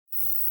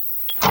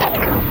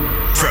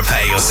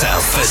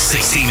yourself for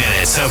 60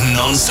 minutes of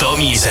non-stop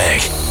music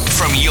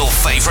from your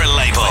favorite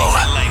label,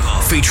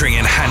 featuring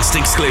enhanced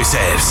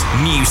exclusives,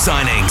 new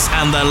signings,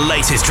 and the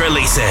latest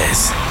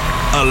releases,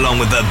 along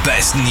with the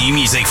best new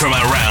music from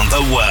around the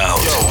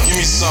world. Yo, give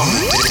me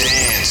something to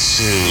dance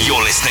to.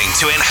 You're listening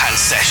to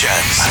Enhanced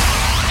Sessions.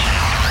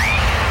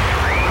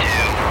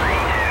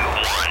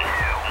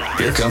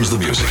 Here comes the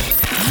music.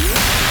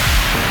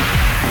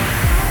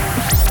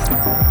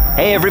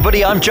 Hey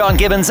everybody, I'm John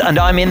Gibbons and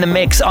I'm in the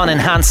mix on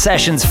Enhanced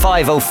Sessions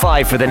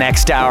 505 for the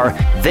next hour.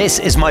 This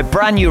is my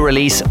brand new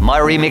release, my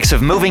remix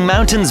of Moving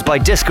Mountains by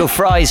Disco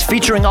Fries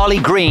featuring Ollie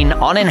Green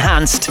on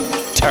Enhanced.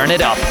 Turn it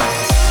up.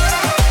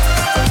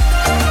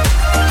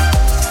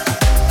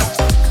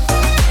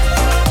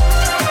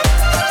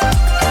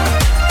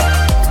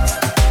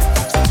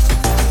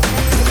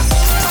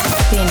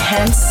 The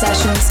Enhanced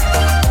Sessions.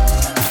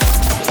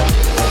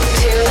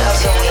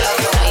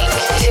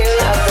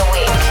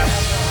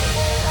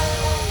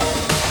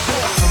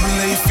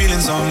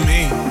 On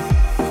me,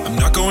 I'm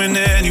not going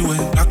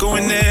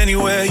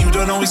anywhere, you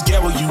don't always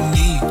get what you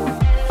need.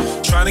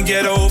 Trying to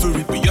get over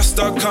it, but you're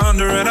stuck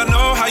under it. I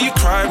know how you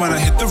cry when I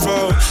hit the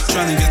road,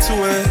 trying to get to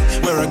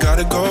where I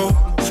gotta go.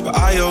 But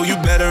I owe you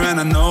better and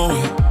I know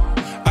it.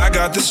 I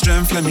got the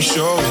strength, let me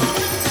show it.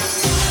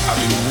 I've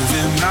been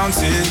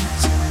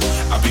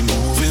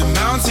moving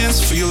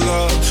mountains for your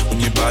love. When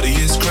your body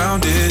is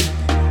grounded,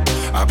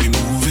 I'll be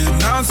moving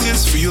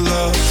mountains for your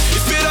love.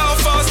 If it all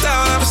falls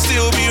down, I'll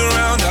still be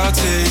around. I'll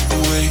take the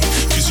weight,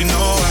 cause you know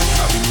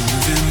I'll be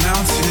moving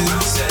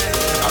mountains.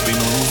 I'll be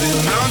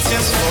moving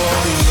mountains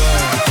for your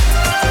love.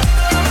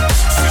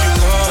 For your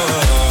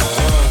love.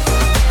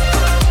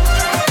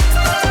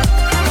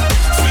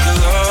 For your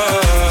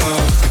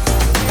love.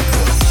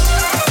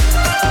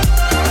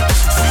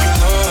 For your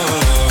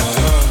love.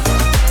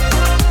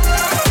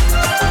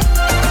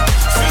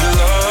 For your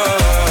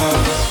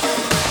love.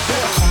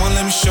 Come on,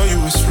 let me show you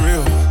it's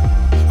real.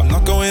 I'm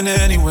not going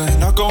anywhere,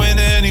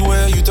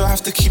 you don't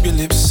have to keep your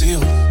lips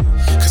sealed.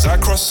 Cause I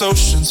cross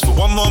oceans for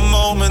one more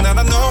moment, and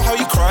I know how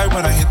you cry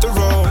when I hit the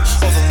road.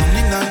 All the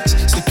lonely nights,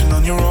 sleeping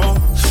on your own.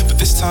 But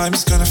this time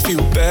it's gonna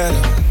feel better.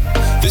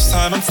 This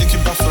time I'm thinking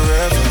about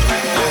forever,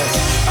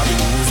 yeah. I'll be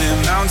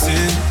moving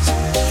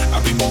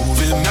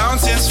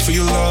mountains for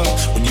your love.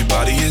 When your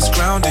body is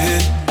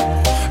grounded,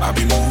 I'll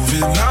be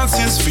moving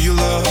mountains for your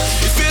love.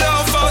 If it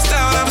all falls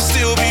down, I'll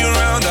still be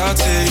around. I'll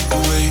take the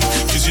weight,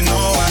 cause you know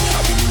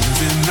I'll be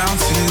moving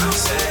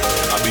mountains.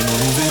 I'll be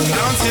moving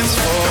mountains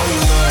for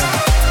your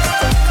love.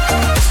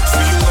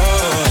 For your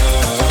love.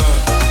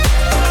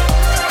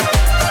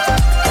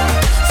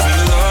 For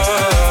your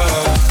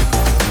love.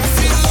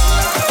 For your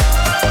love.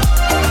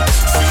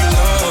 For your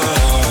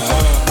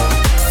love.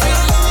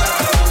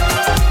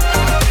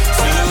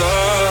 For your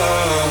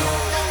love.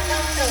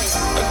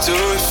 I do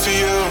it for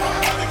you.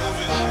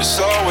 It's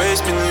always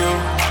been you.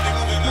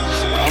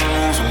 I'm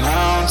moving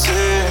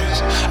mountains.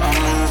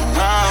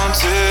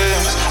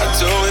 I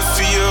do it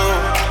for you.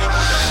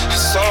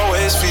 It's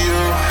always for you.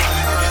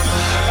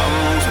 I'm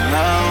moving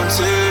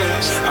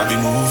mountains. I'll be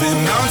moving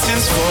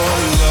mountains for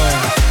your love.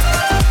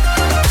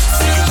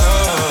 For your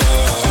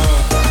love.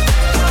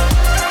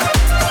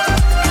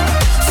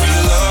 For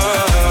your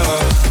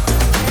love.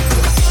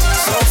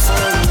 So for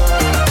your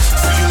love.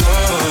 For your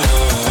love.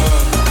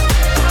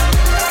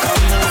 I'm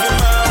moving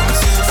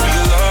mountains for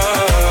your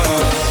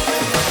love.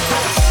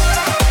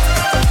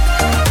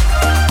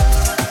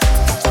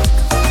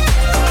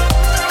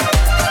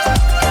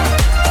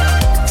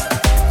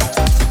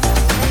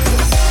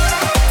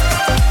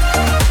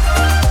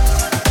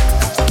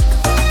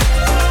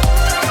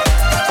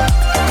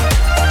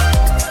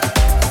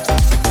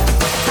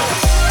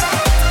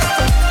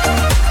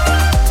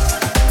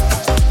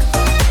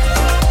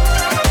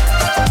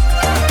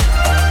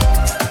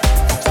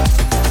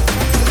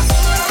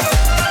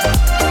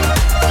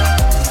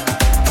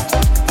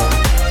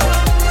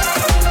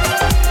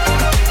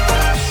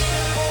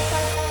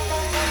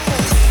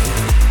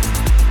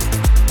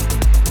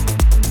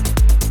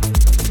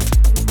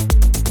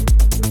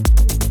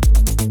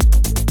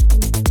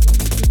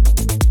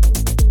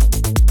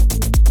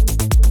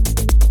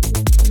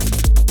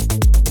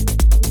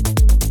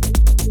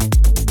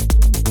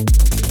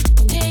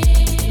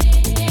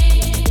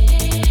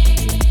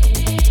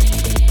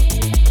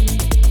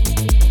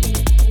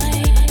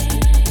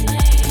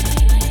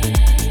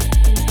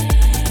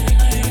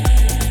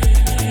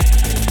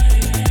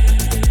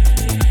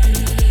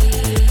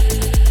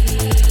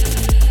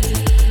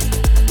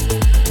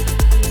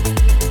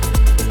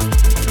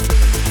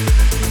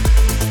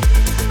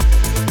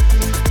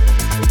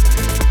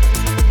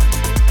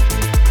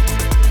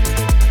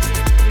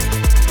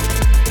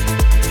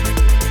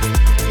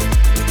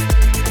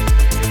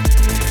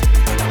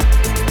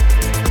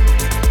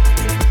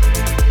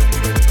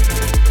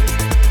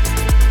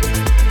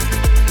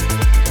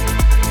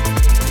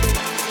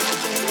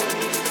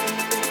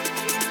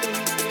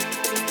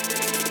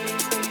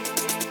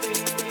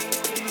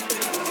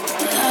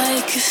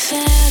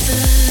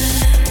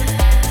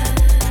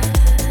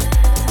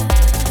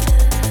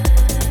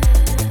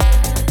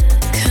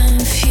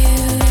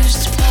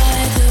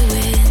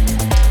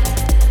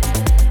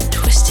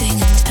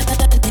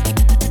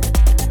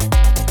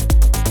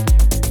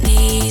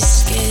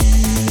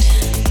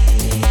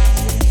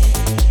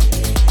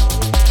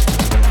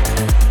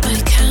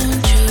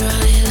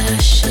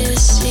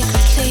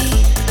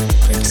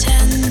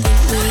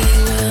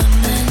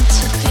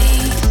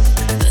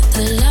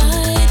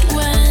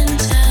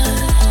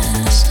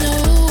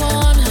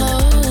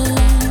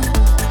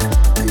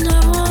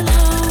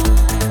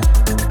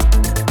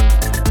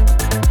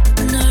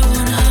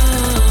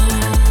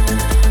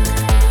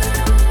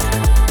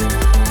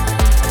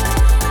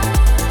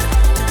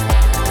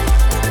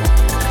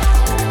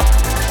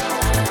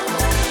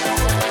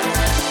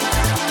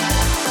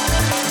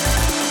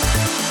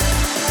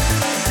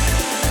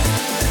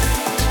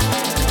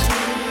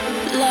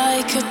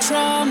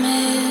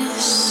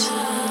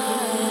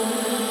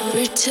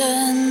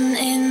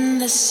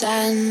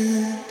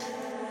 sand.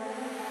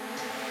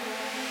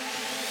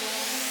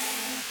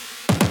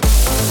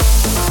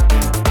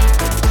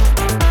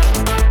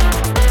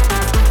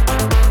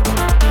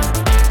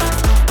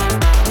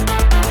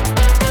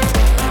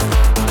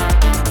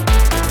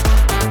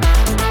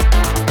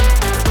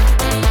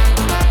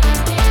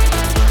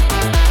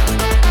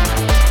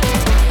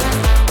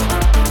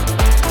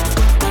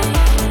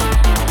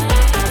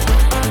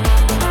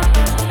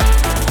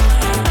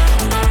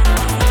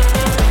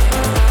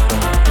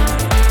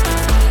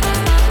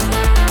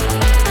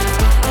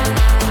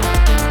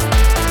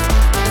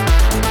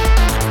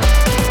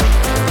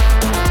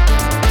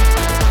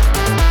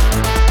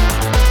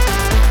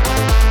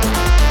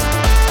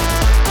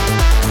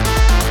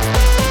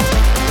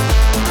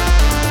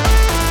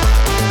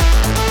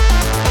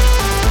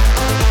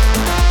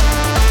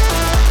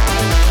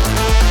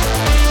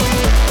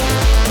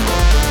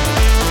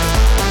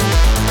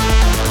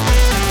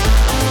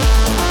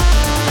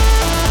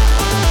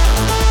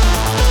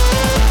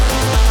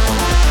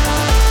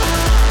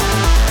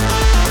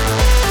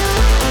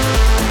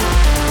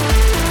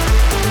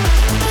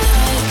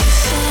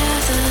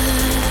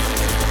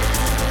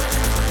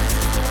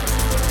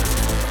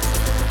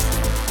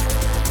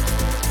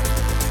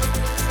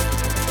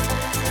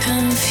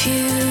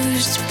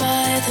 Confused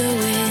by the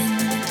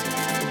wind,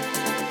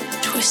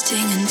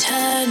 twisting and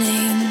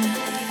turning,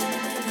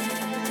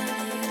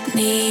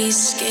 knees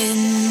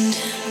skinned.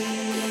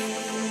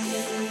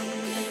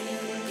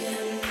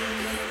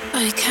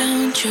 I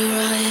count your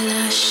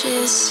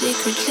eyelashes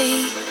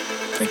secretly,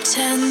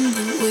 pretend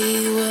that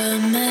we were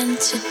meant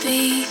to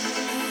be,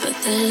 but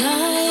the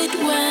light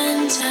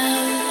went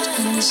out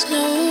and there's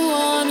no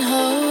one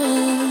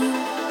home,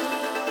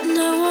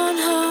 no one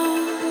home.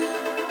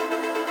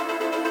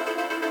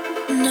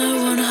 No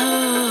one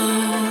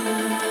home.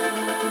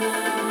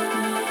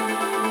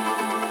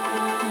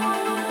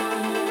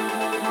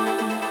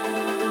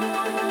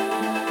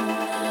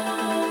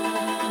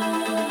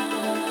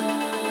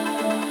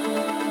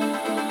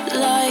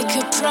 Like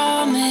a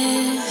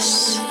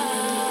promise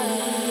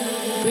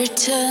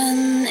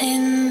written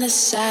in the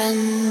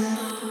sand.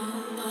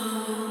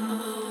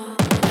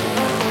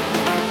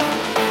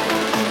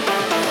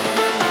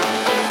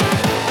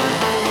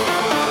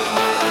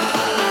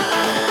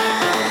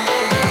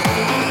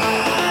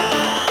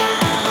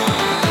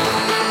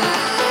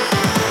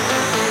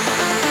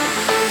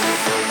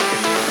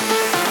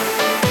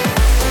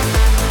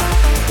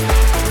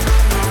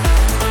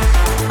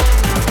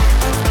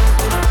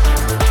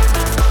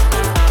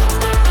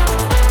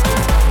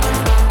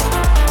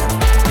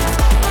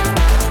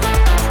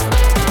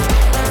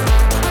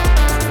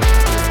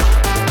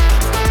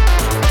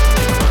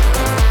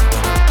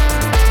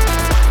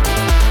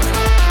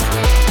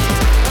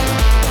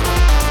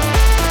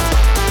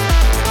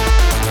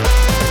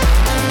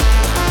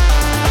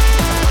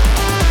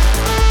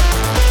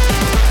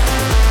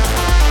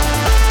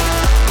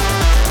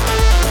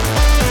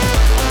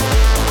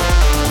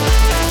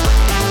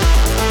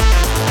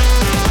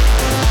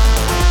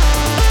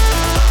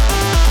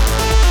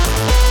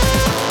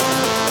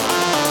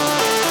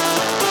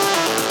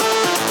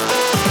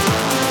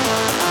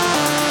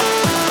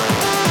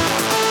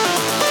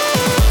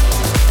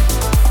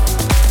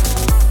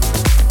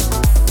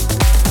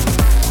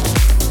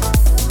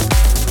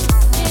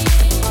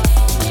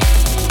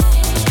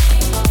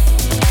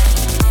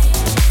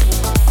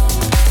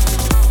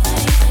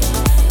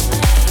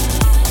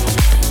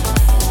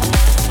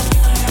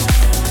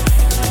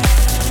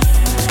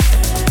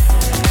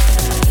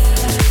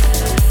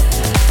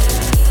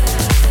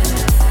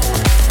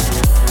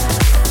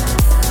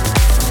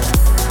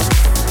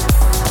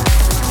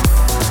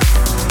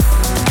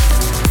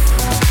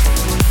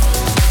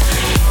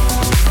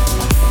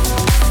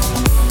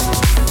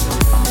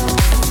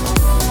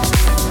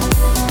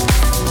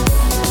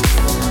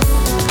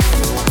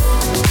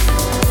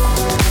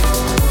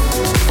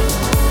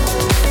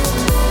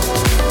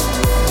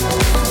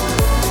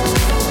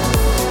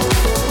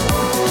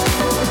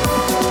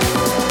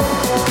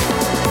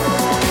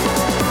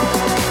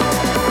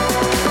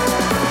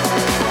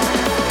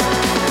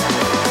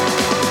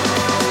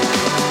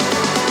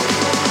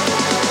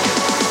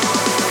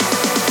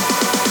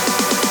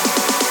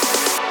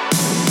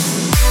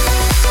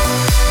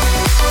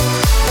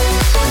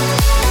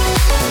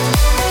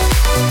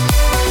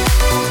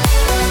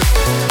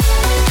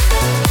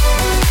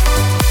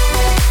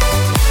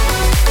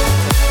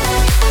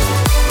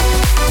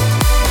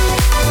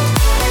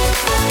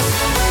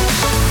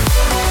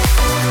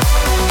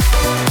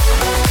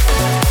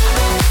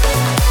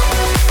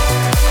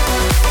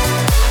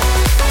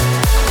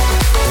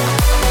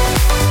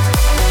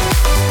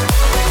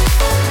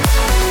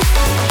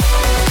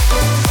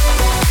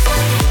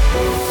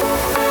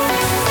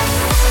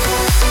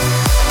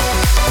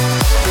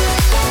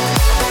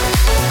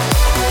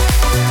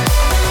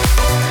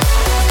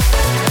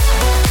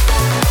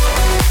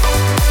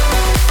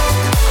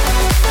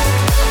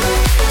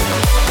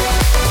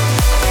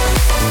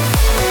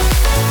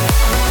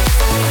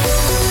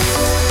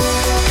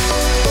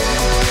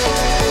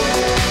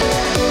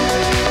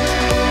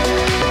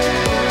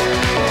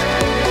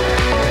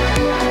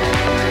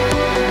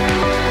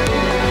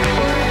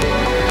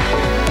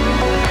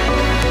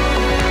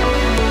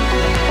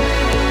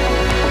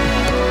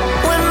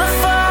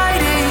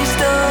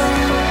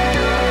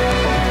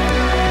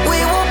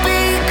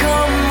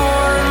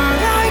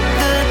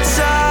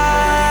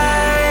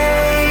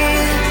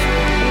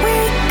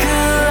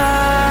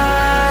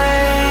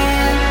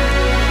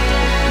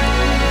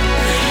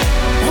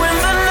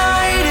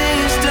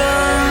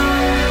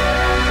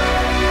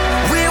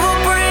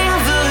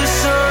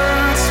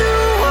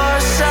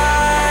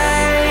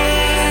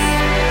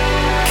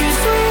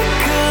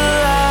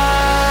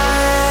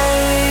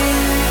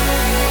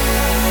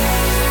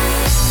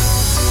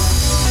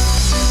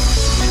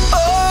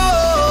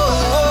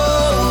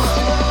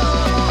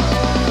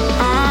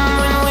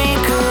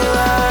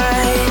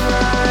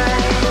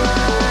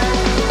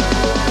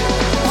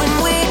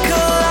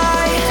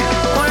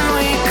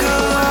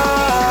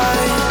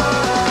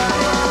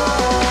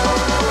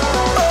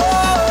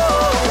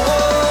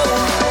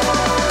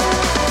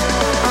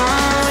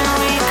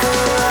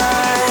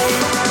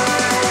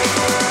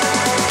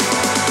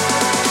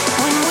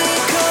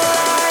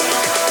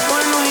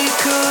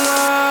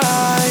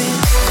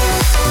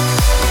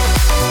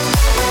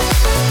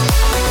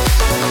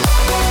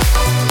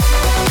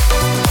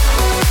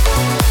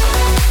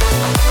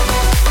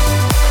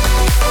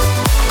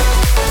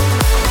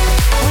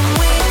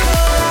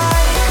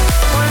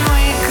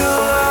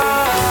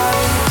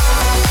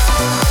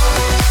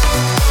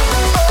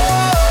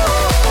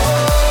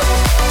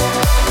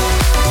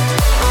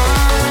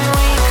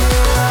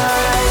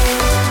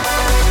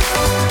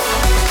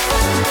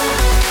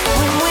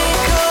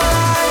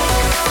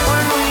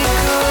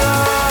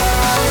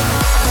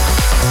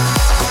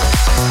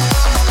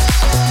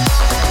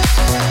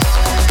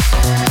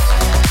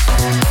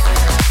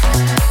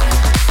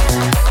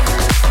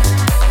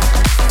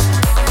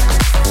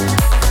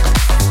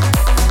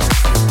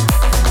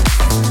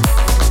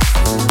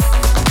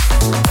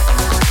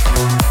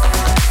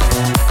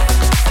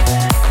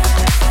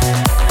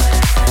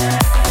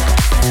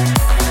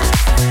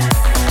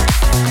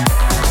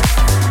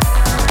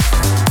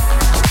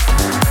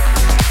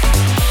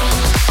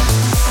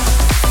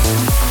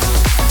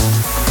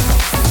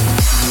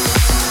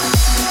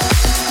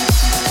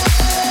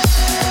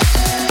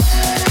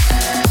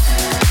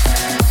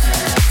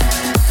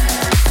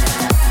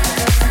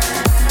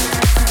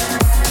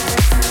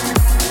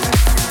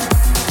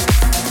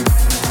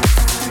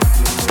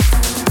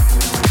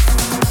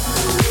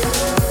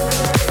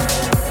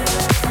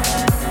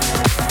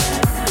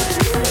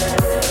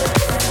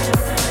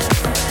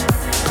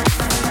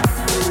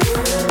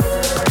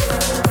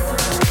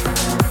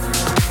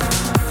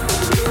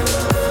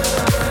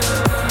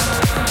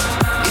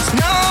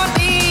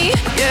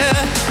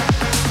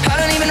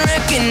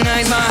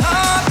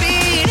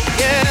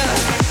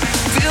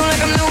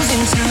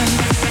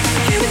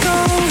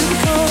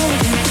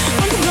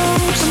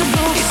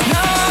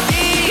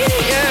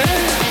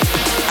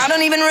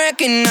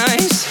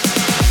 recognize.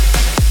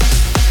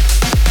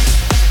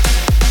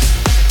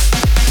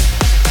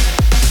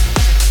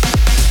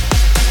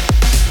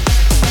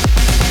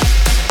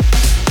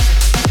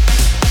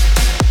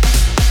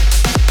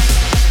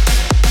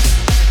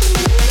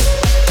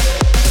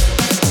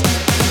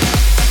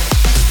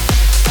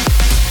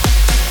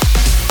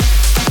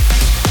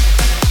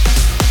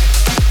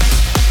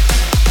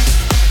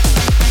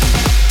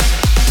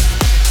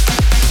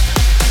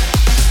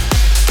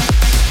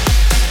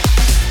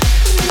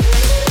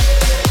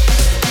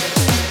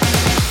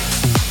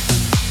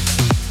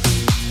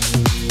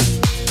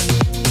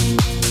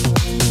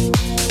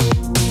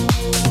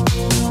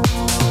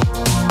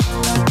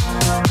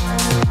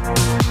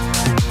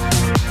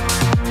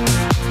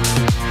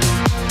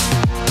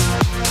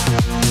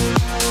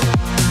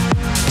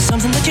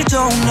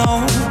 Don't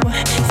know,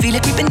 feel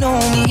it creeping on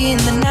me in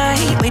the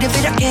night. Weight of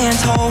it I can't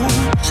hold,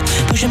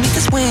 pushing me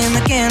to swim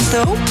against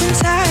the open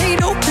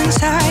tide, open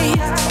tide.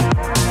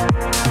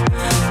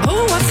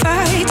 Oh, I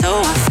fight.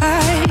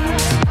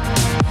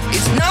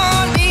 It's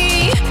not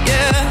me,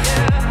 yeah.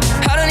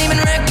 I don't even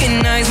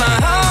recognize my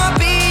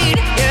heartbeat,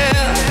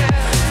 yeah.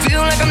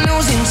 Feel like I'm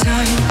losing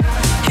time.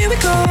 Here we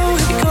go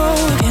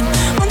again.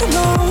 On the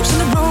ropes, on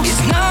the ropes.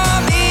 It's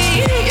not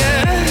me,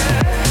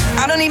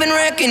 yeah. I don't even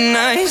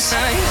recognize.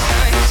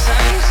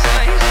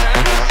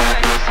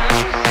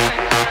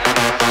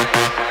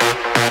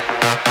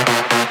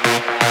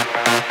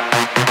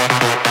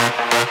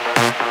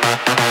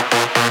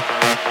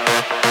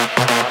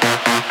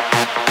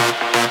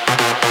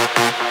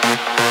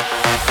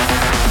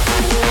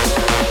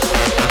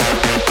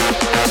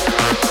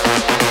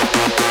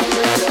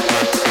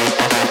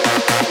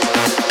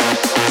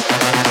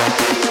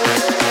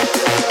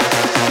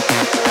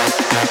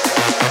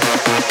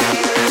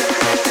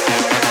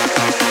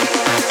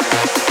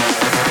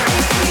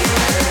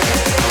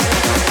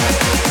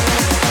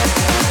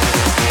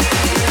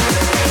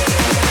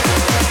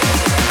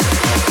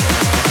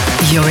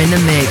 You're in the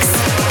mix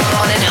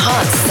on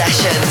Enhanced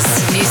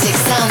Sessions. Music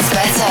sounds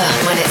better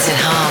when it's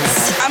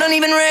enhanced. I don't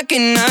even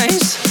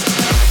recognize.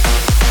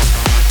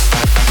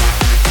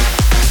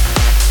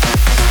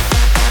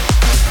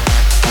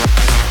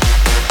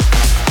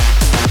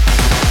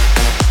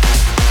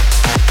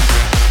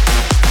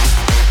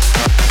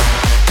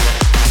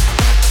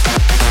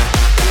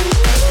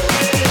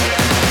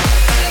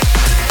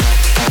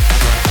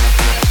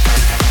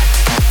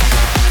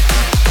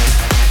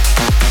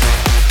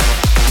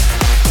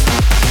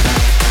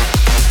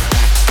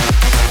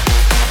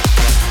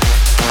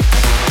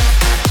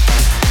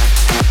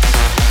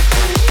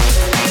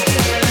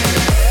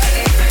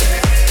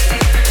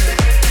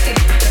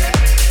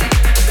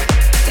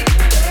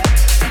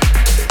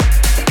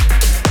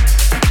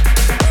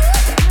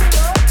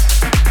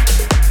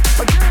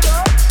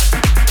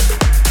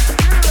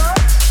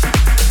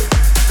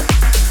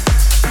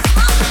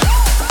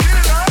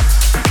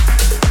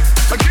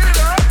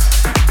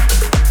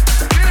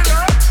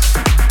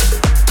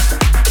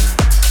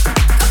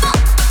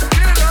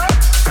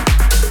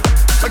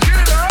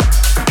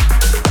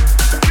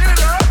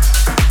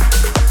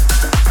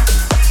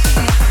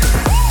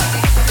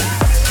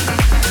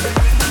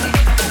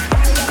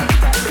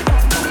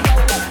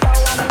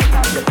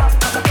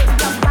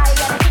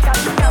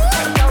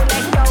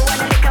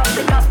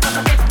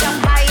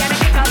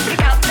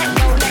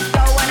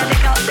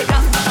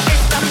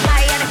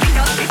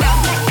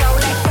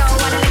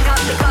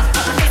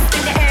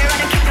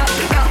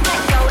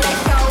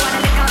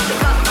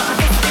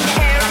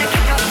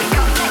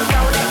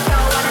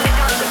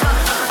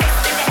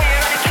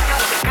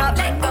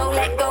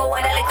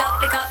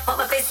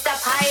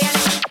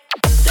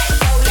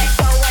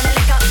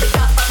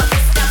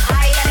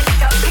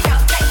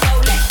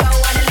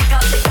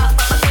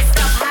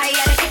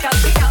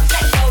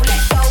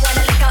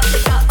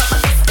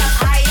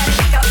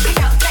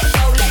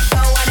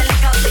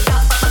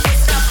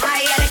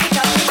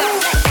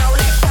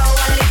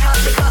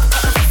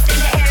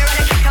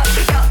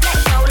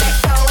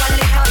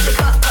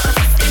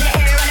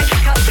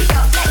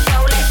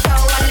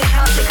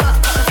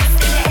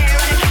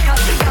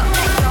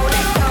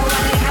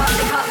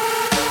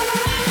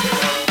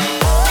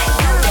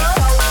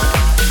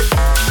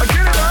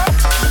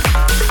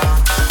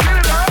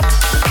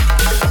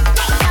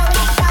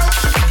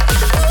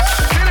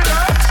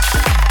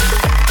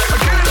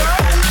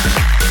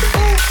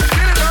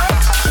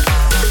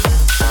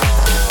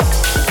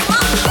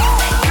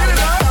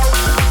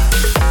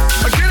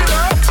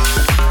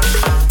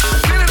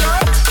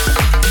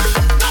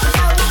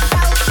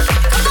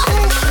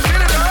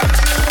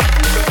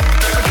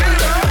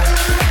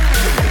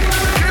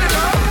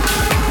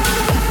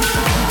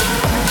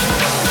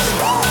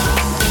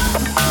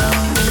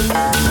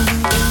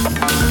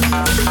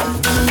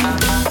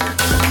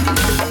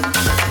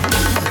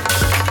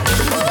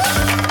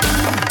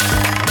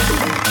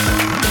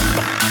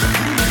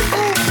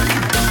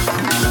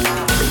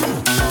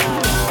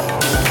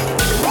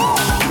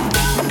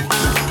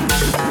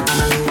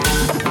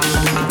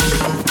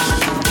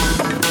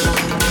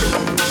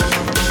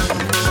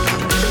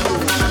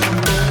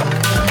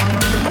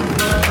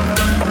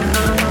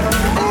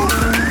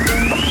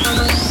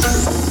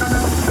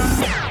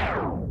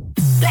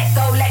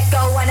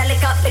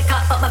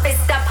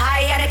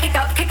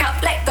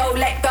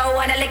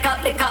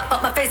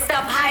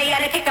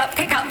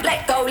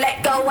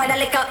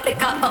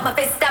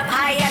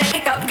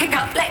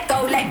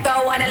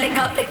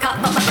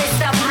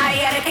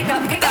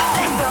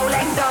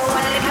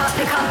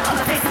 Love.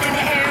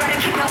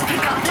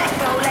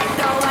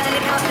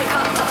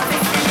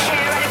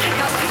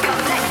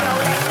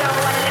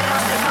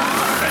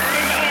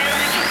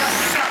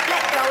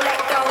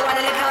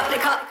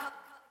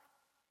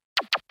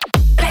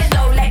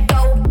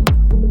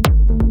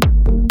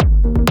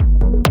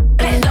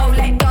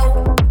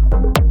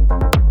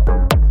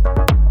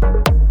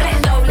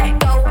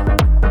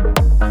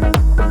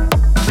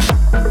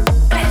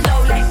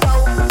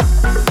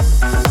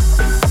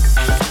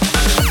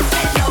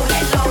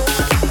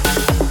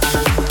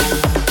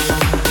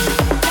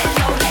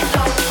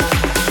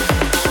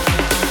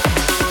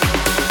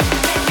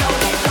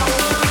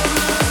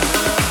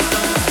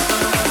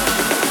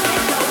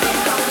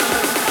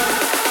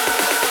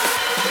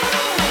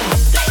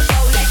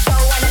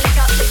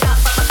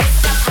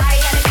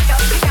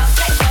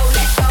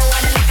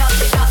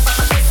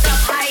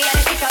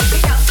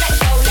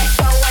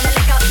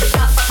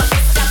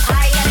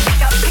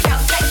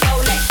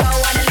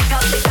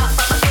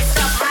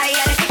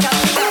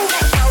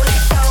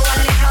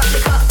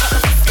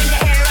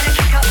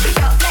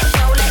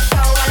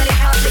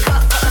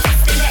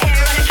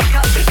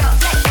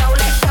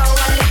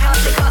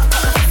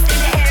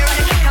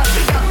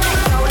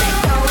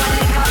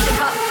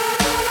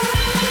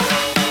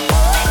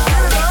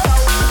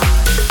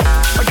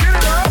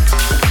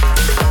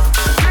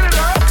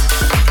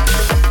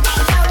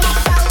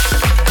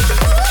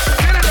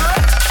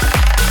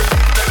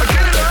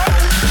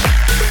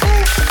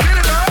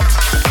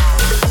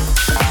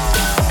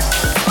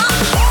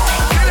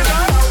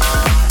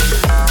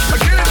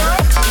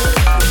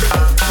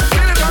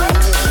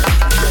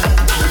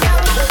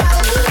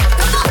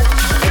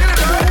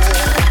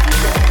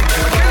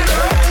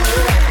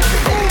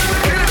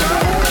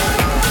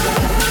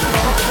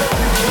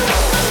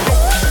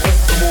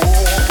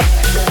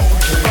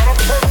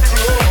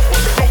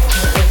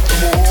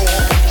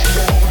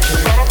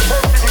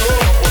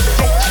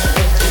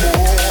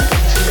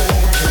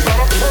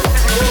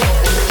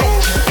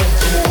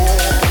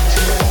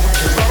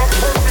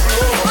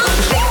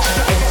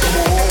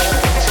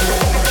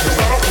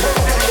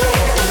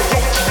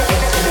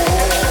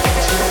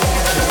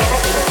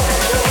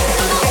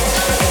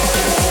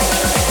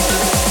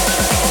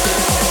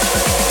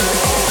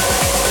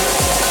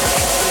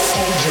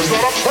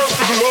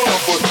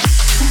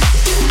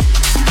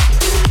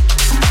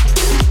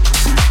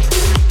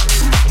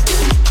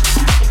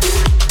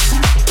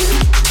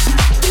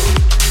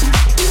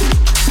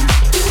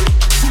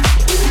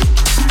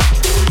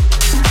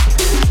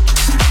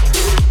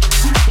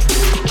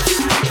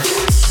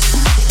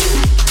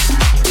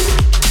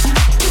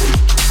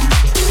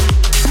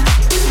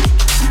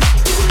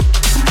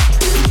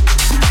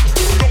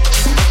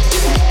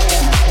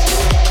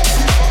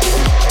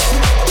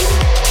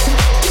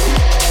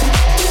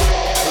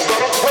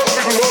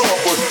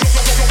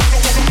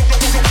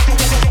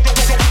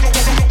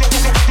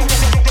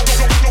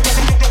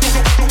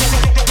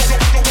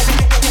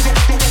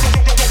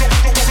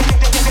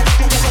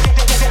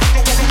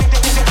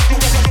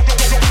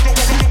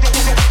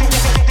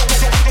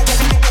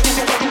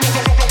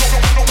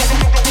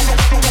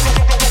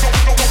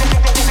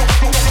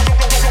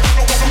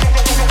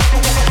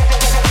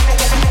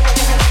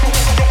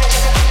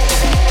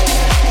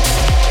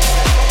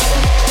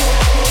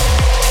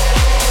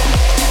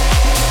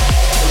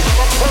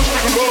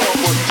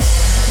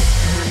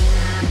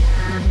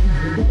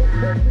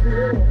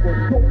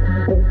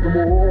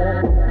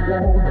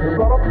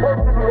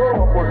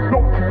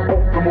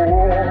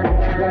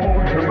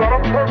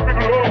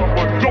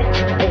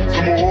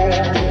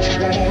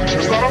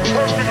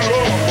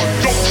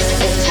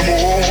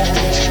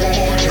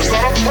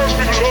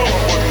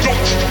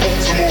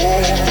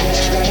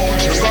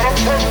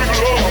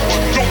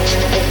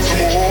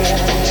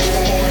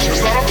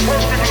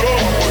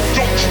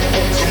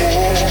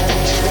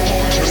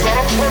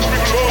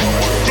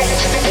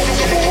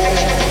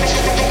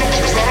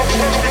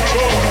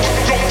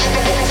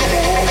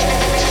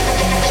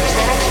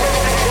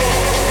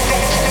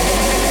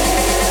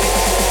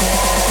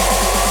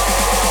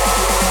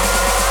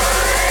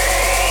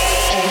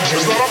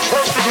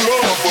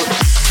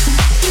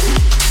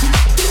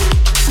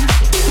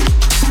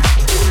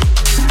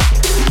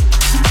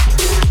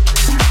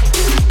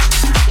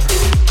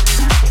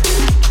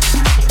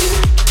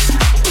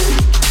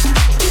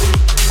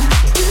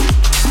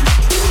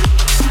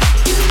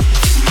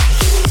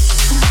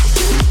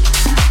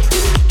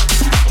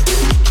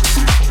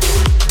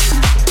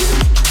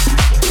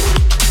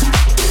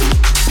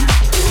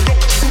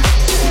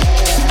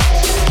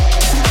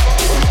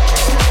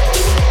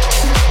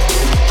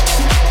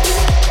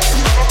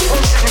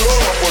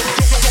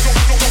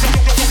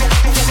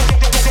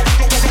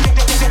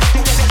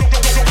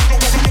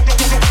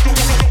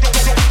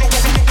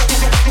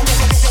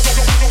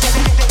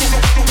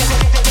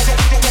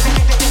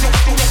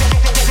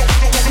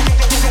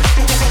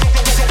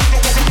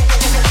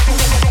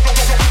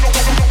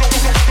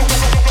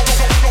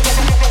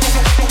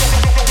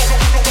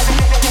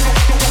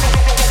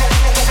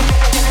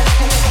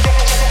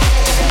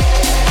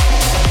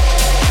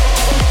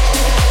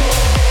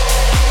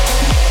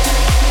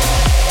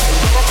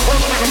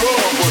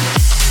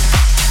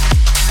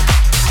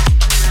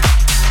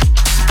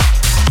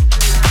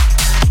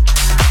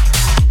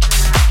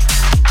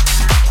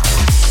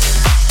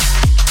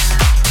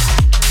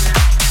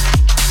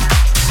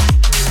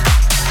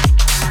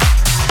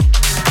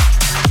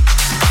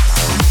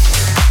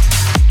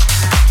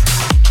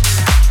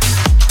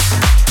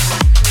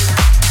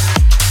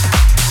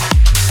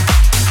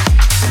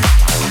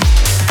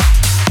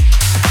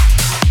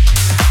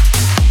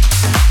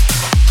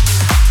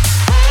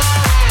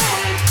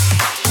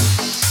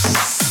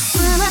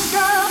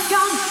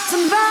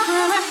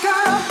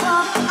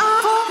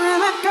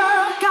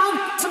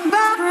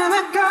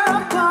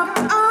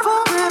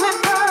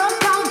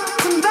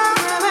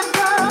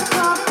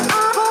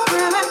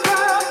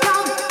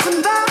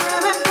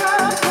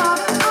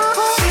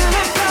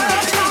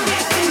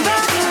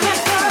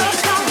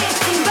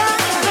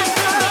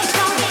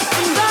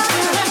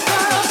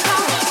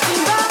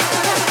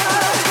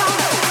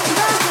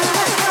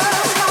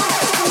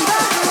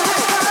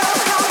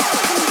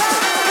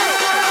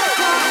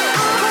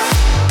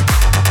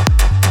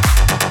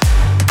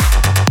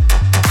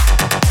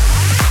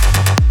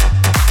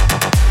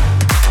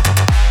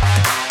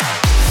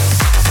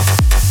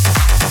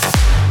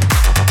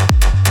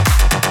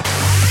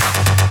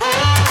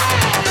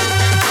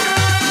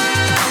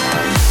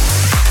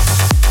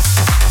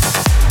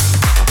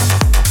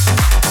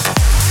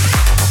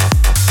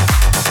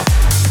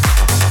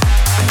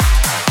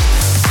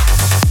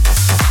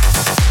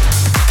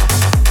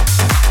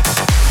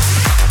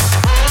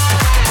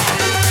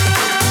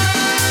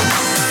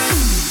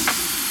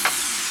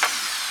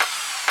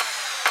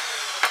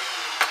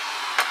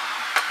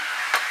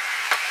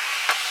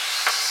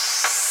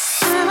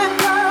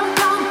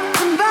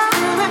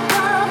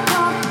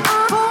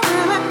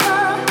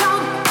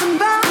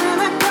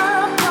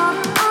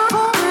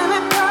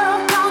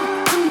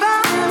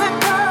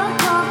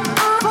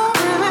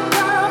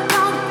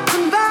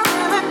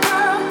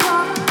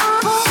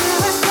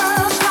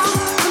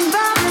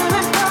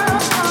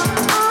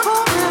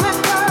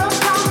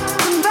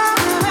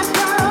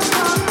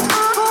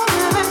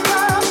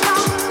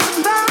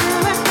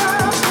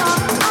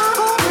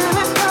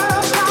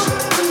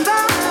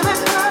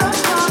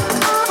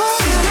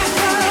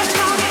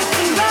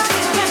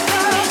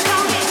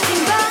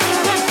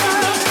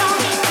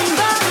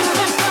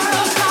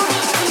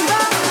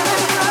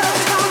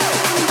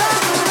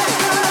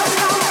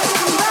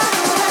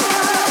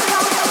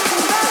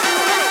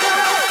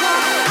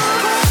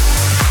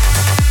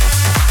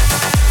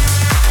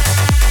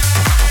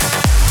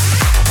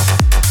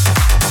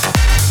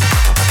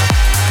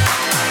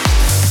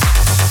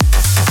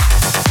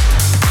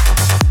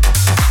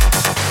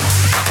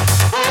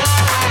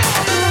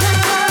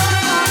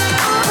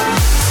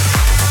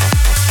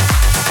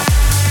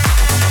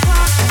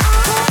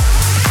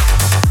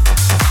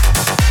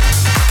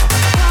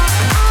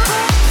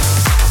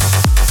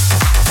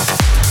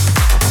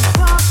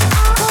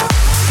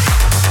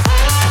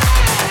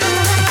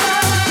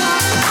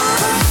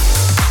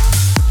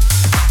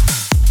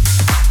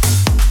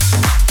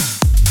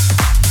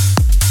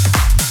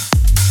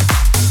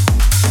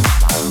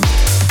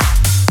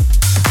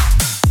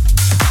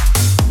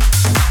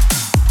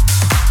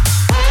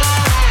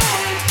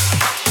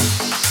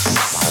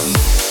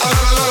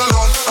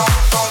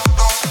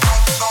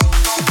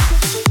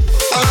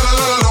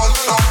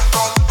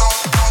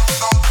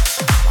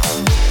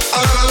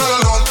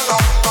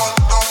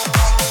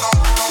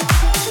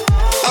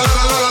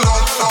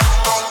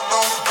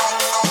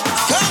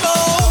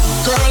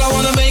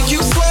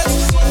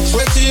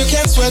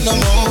 sweat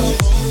no more.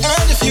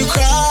 And if you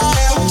cry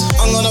out,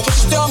 I'm gonna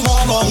push it down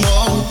more, more,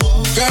 more.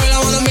 Girl, I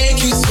wanna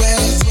make you sweat,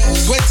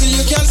 sweat till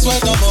you can't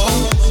sweat no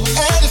more.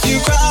 And if you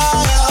cry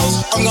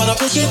out, I'm gonna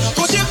push it,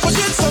 push it, push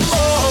it some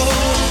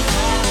more.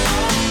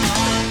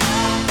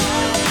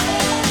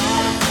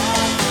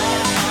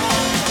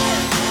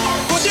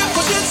 Push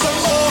it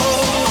some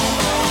more.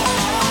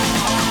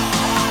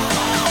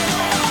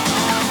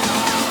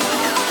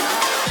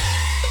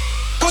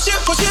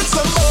 Push it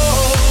some more.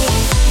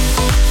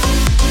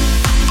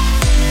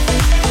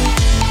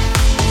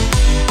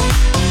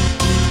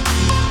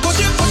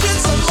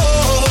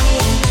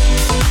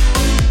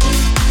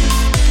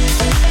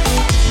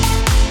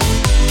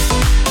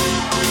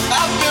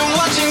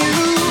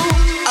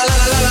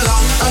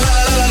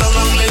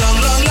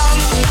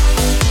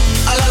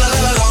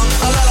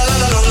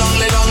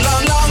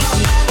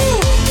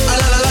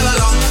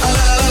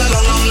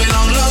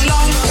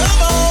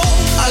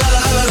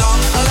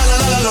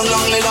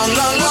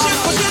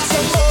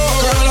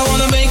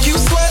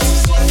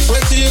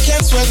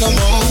 No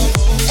more.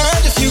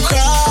 And if you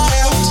cry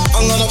out,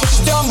 I'm gonna push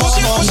it down more,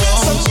 more,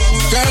 more.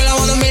 Girl, I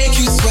wanna make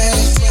you sweat,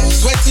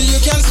 sweat till you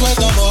can't sweat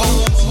no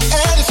more.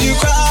 And if you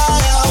cry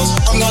out,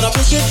 I'm gonna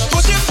push it,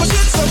 push it, push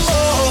it some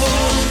more.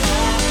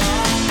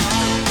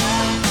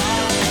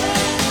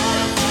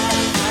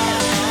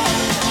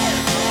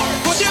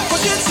 Push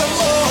it some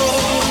more.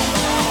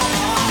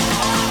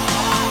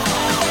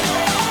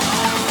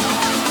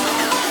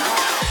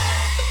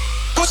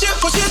 Push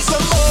it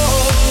some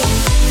more.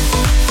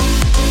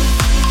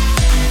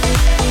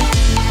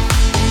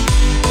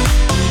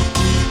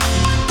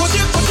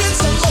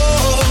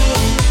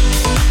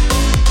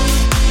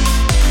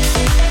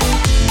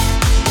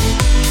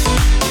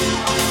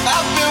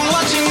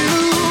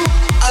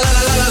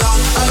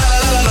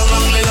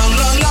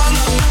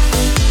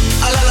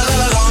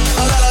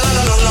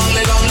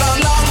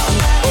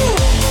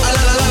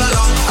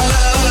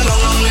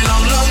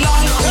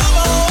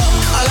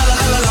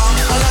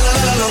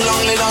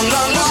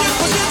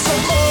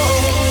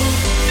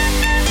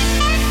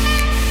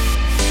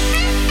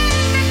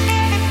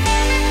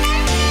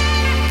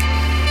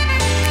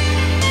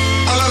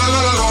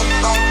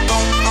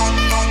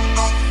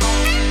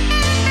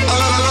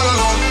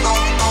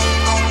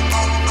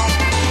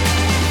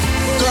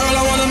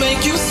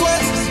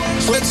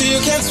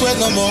 Sweat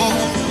no more.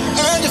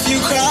 And if you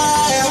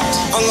cry out,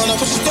 I'm gonna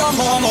push it down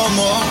more, more,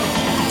 more.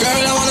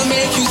 Girl, I wanna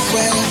make you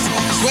sweat,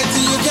 sweat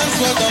till you can't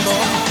sweat no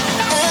more.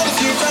 And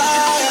if you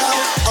cry out,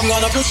 I'm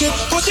gonna push it,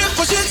 push it,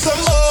 push it some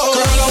more.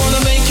 Girl, I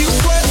wanna make you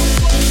sweat,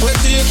 sweat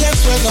till you can't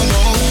sweat no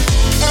more.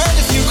 And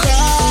if you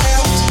cry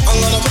out, I'm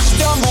gonna push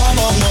it down more,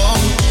 more, more.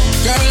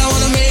 Girl, I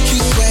wanna make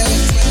you sweat,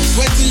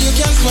 sweat till you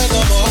can't sweat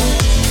no more.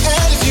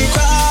 And if you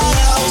cry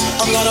out,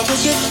 I'm gonna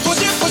push it,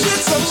 push it, push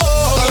it some more.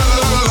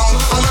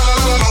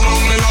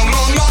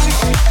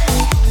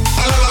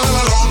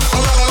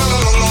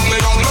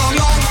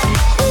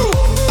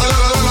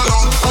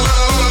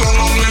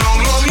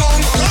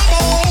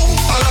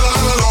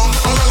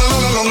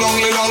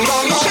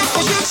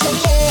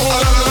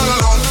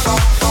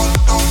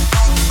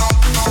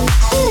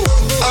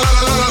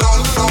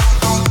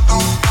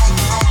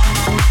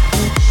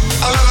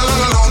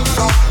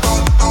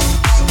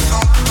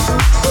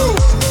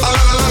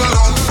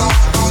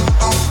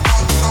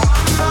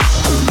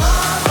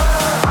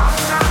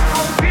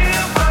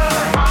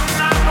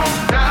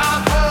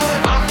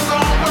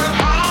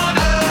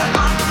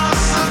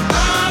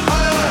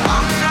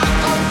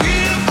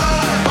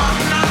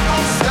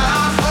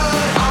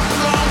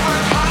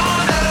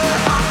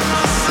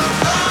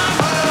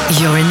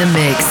 You're in the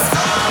mix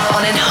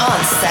on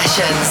Enhanced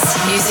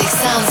Sessions. Music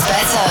sounds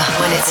better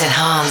when it's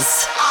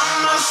enhanced.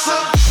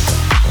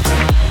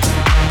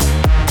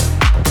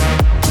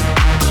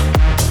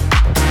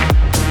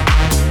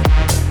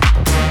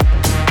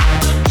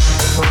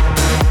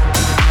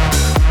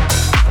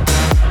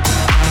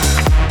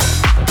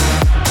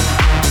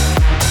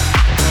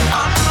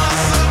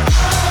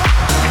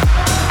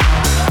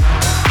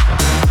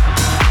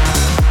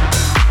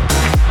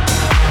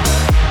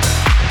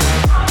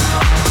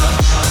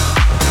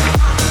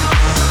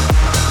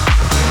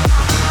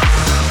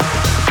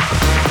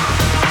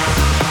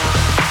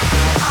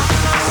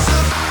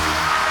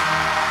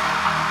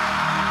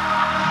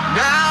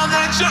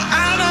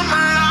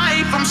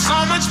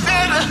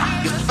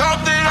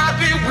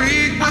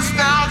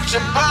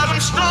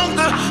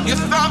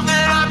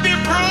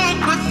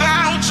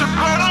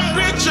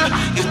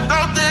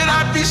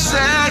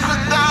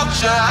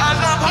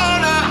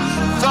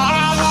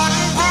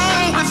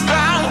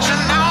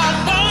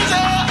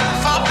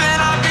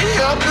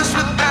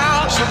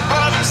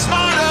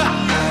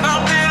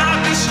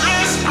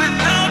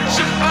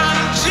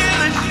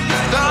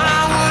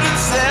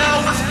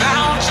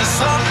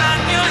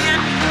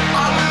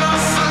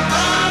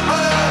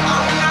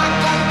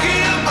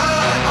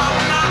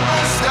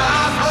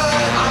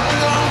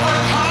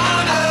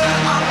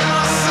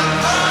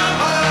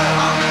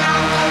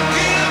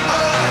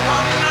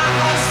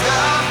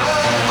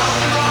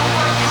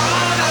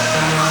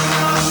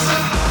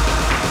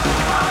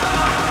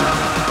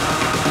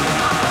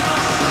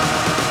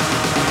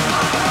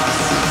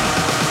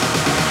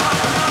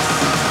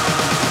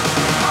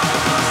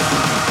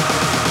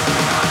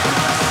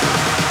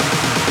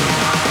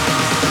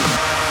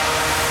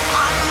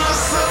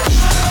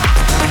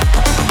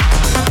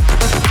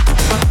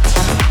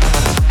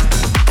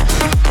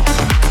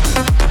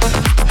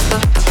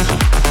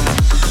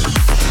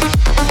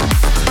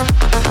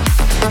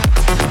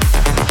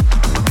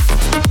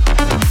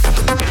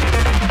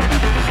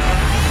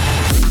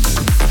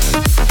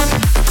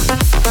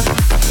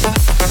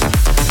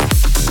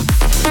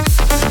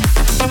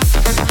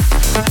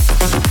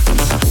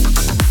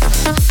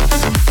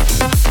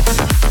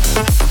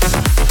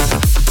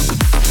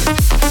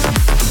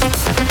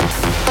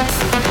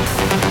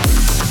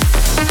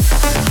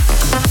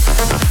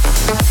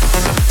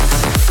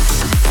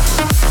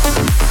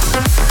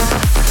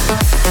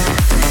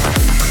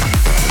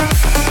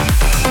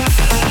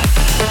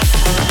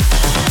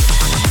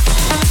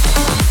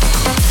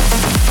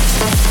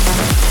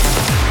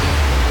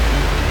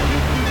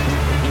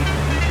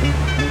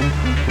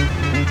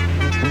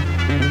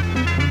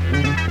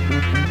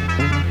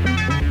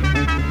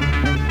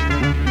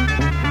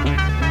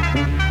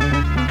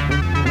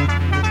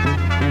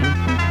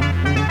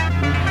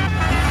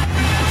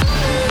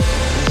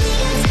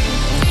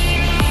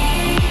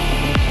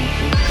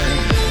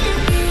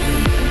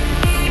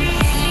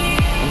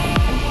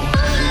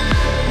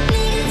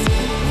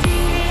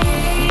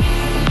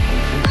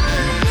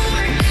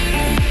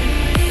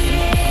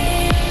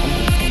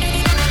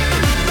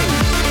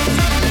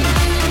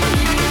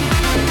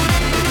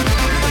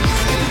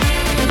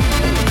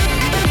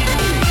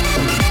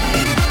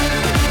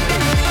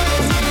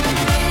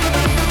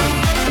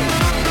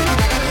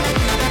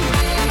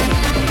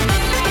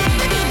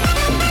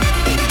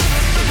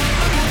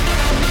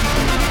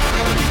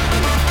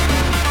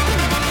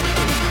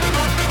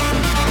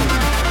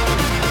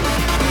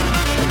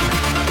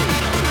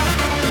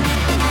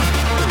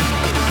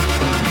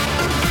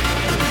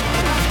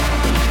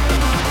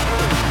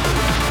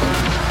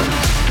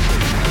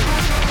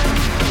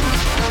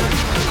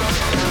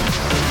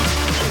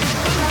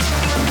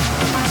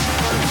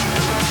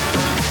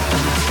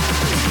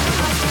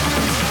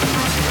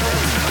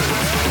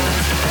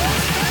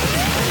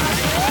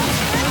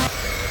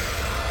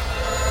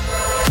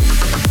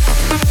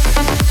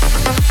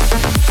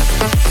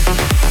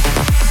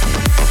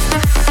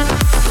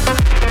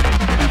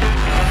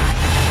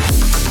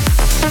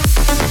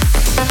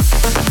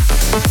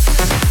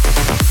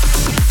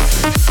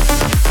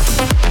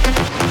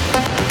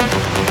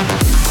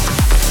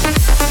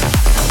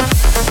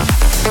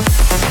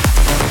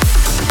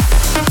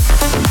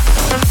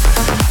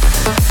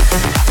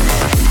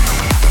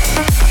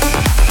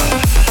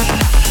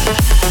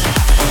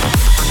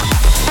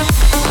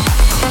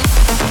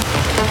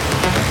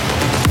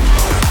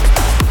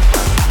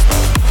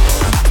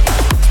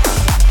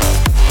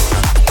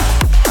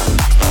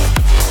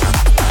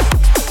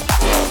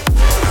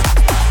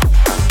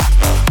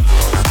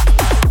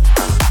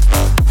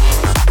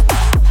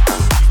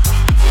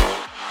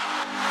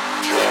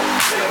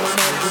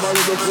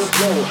 lyrical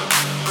flow.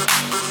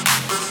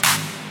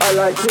 I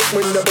like it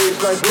when the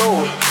bassline's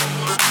low.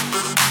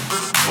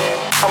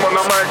 I'm on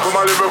the mic with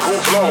my lyrical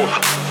flow.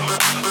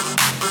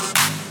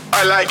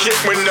 I like it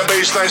when the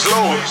bassline's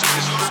low.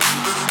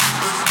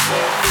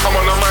 I'm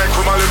on the mic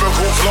with my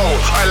lyrical flow.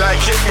 I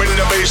like it when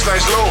the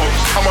bassline's low.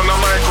 I'm on the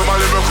mic with my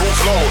lyrical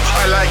flow.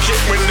 I like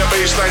it when the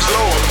bassline's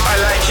low. I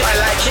like it,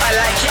 I like it, I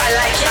like it, I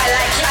like it, I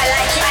like it, I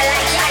like it, I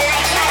like it, I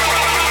like it.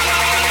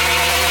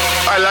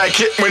 I like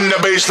it when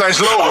the bassline's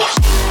low.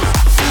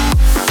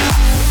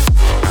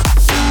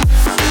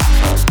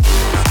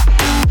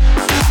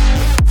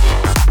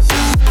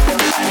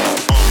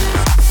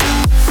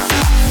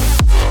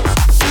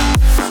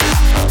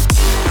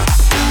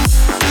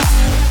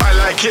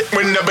 It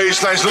when the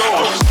bassline's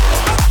low.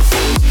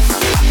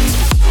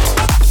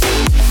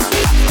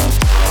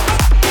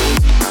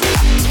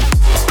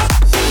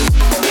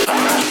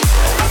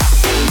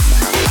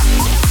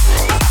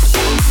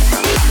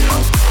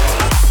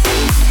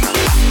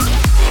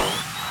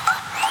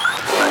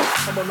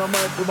 I'm on the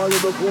mic with my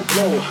lyrical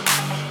flow.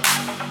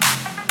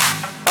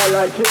 I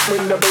like it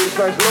when the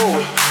bassline's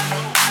low.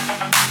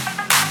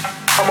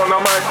 I'm on the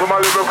mic with my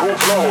lyrical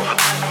flow.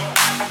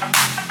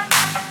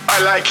 I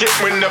like it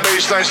when the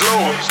bassline's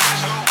low.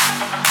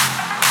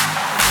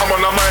 I'm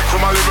on the mic with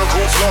my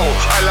lyrical flow.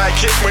 I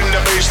like it when the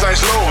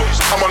bassline's low.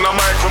 I'm on the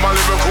mic with my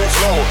lyrical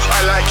flow.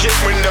 I like it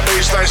when the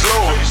bassline's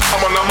low.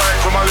 I'm on the mic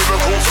with my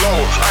lyrical flow.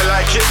 I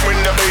like it when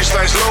the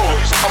bassline's low.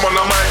 I'm on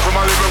the mic with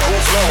my lyrical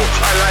flow.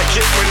 I like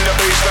it when the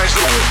bassline's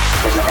low.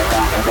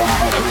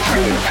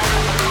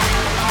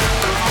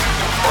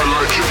 I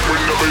like it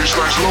when the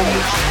bassline's low.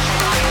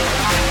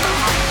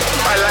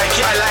 I like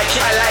it, I like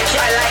it, I like it,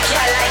 I like it,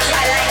 I like it,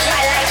 I like it,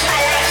 I like it.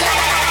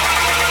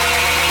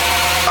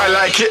 I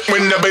like it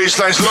when the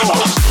bassline's low.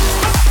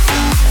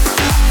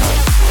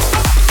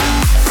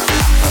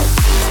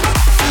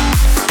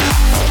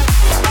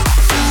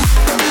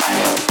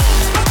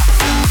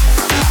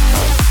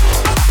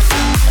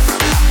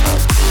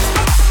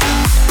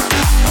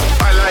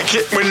 I like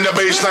it when the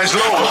bassline's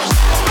low.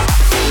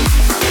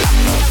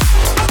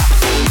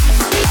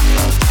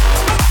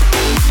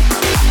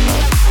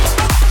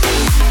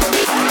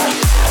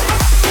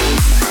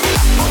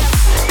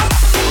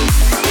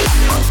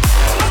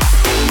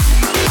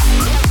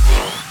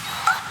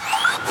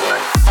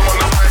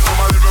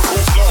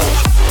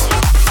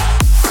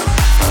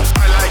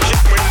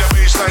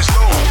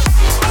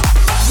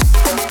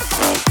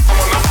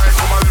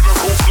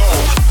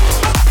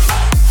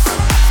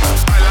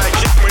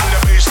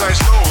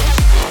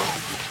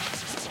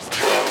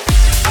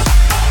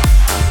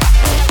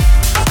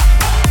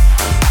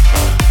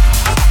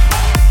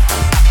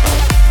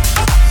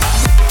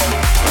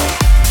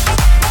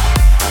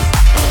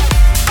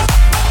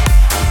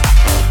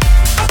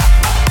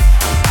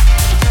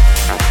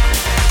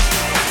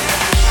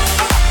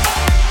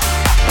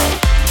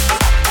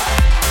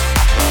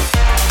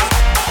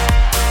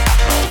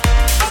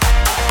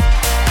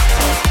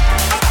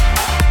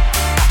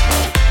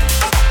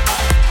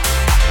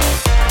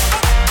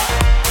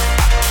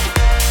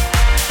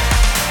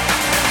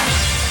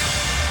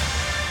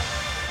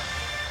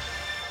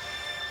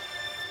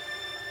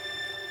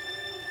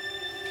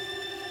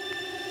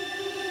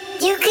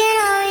 You can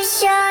always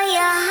show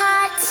your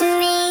heart to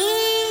me,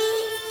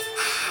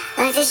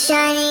 like the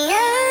shining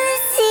of the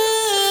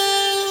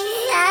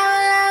sea. I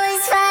will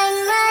always find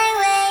my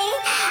way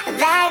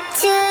back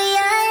to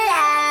your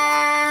love.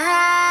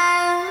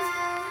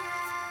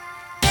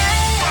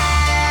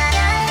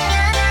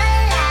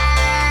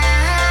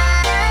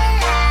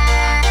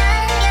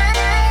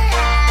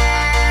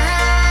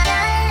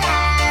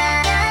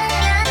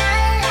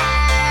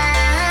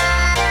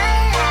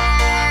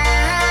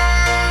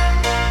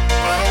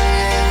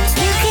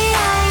 You can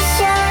always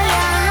show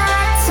your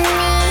heart to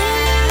me,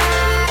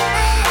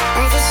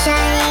 like the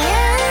shining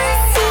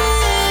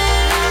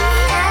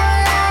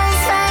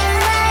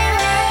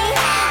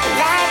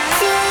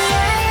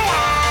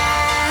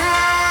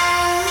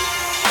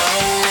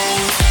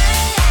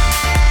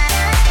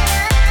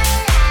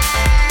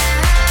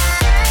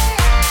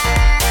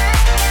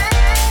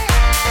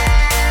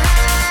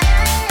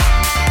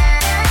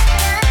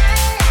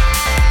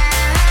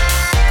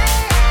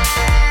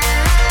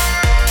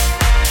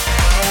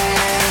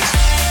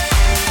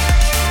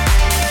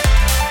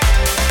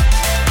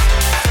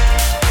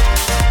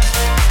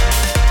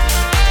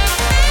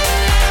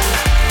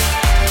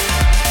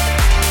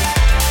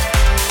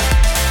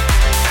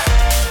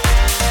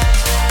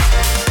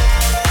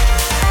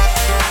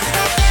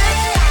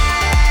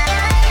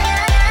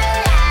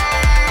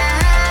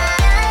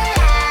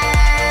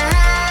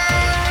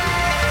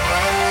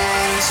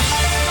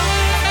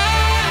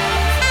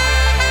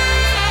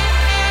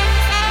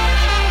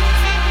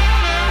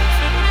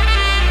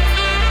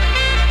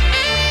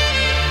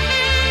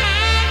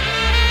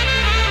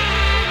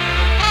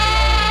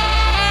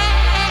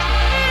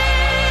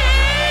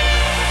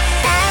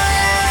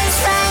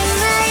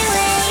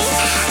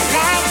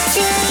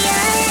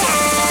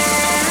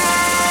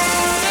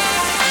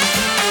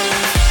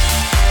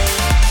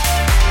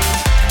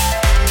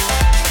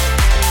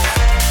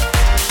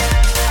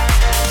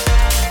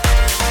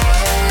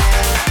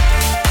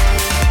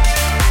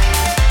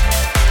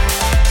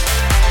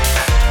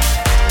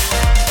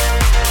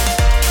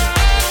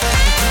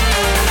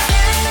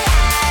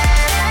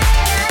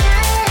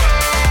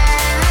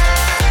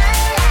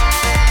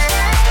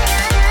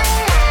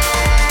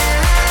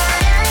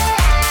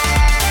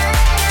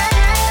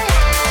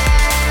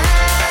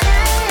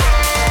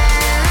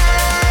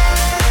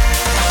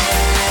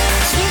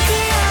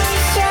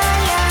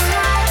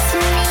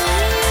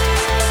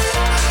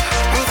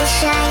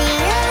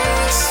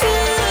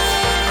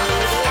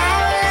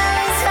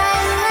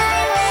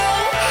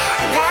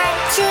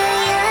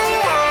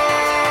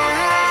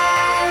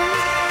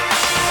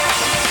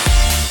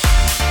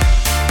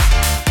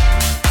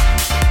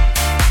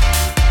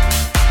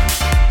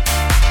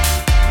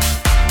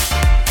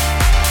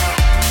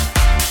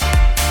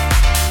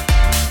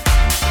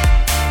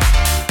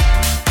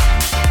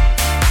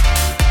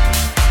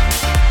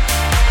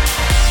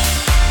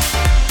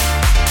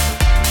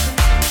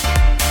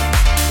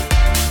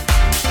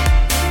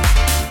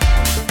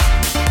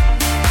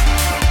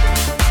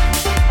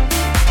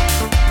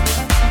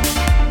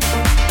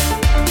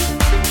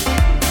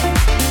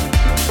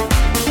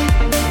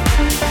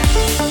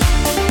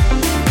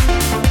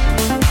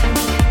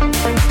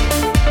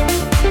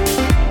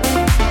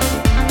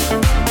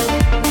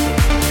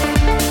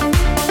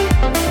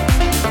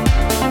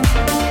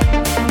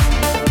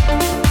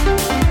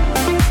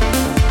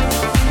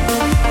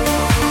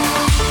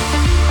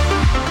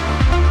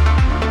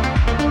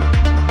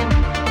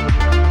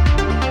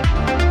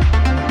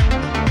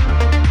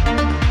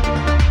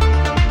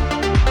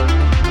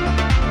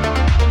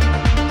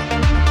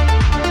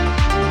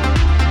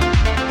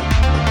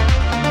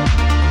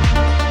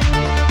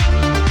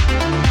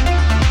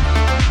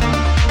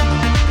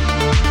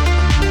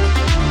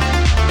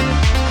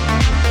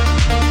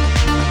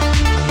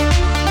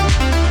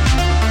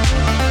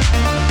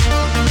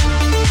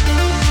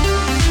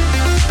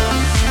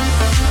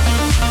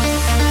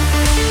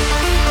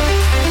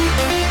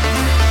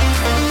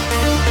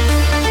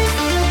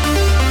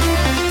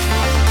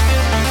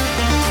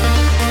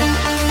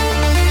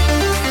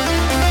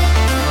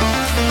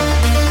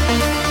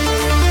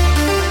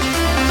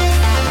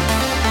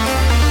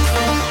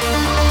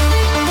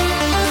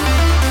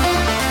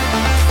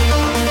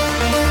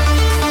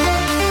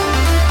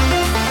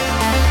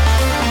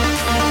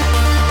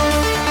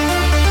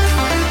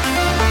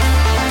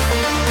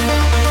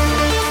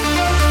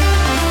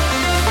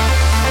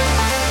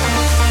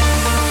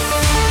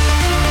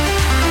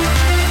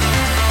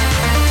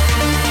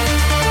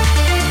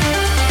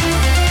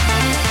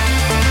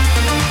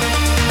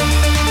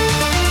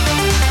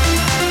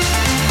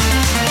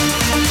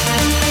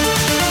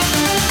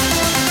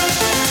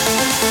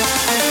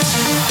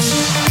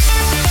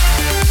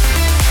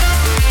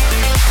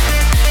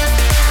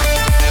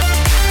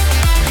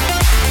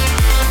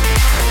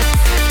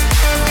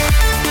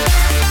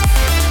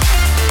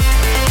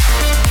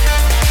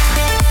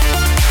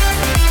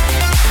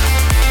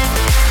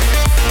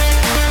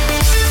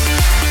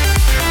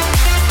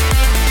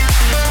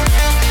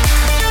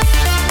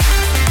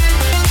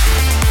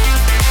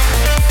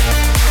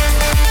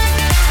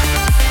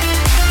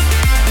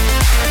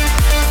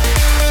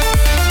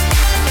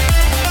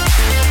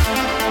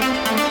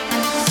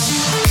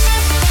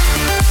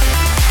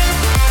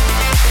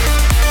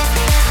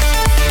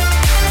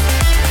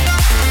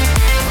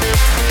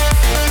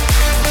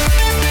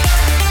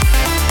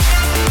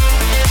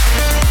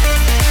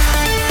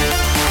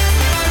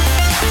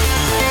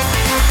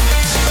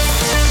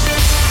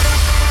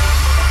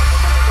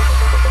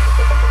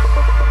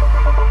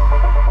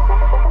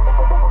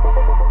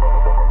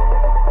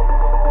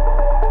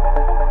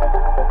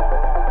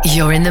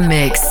You're in the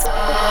mix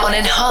on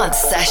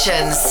Enhanced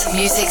Sessions.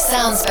 Music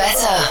sounds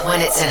better when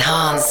it's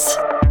enhanced.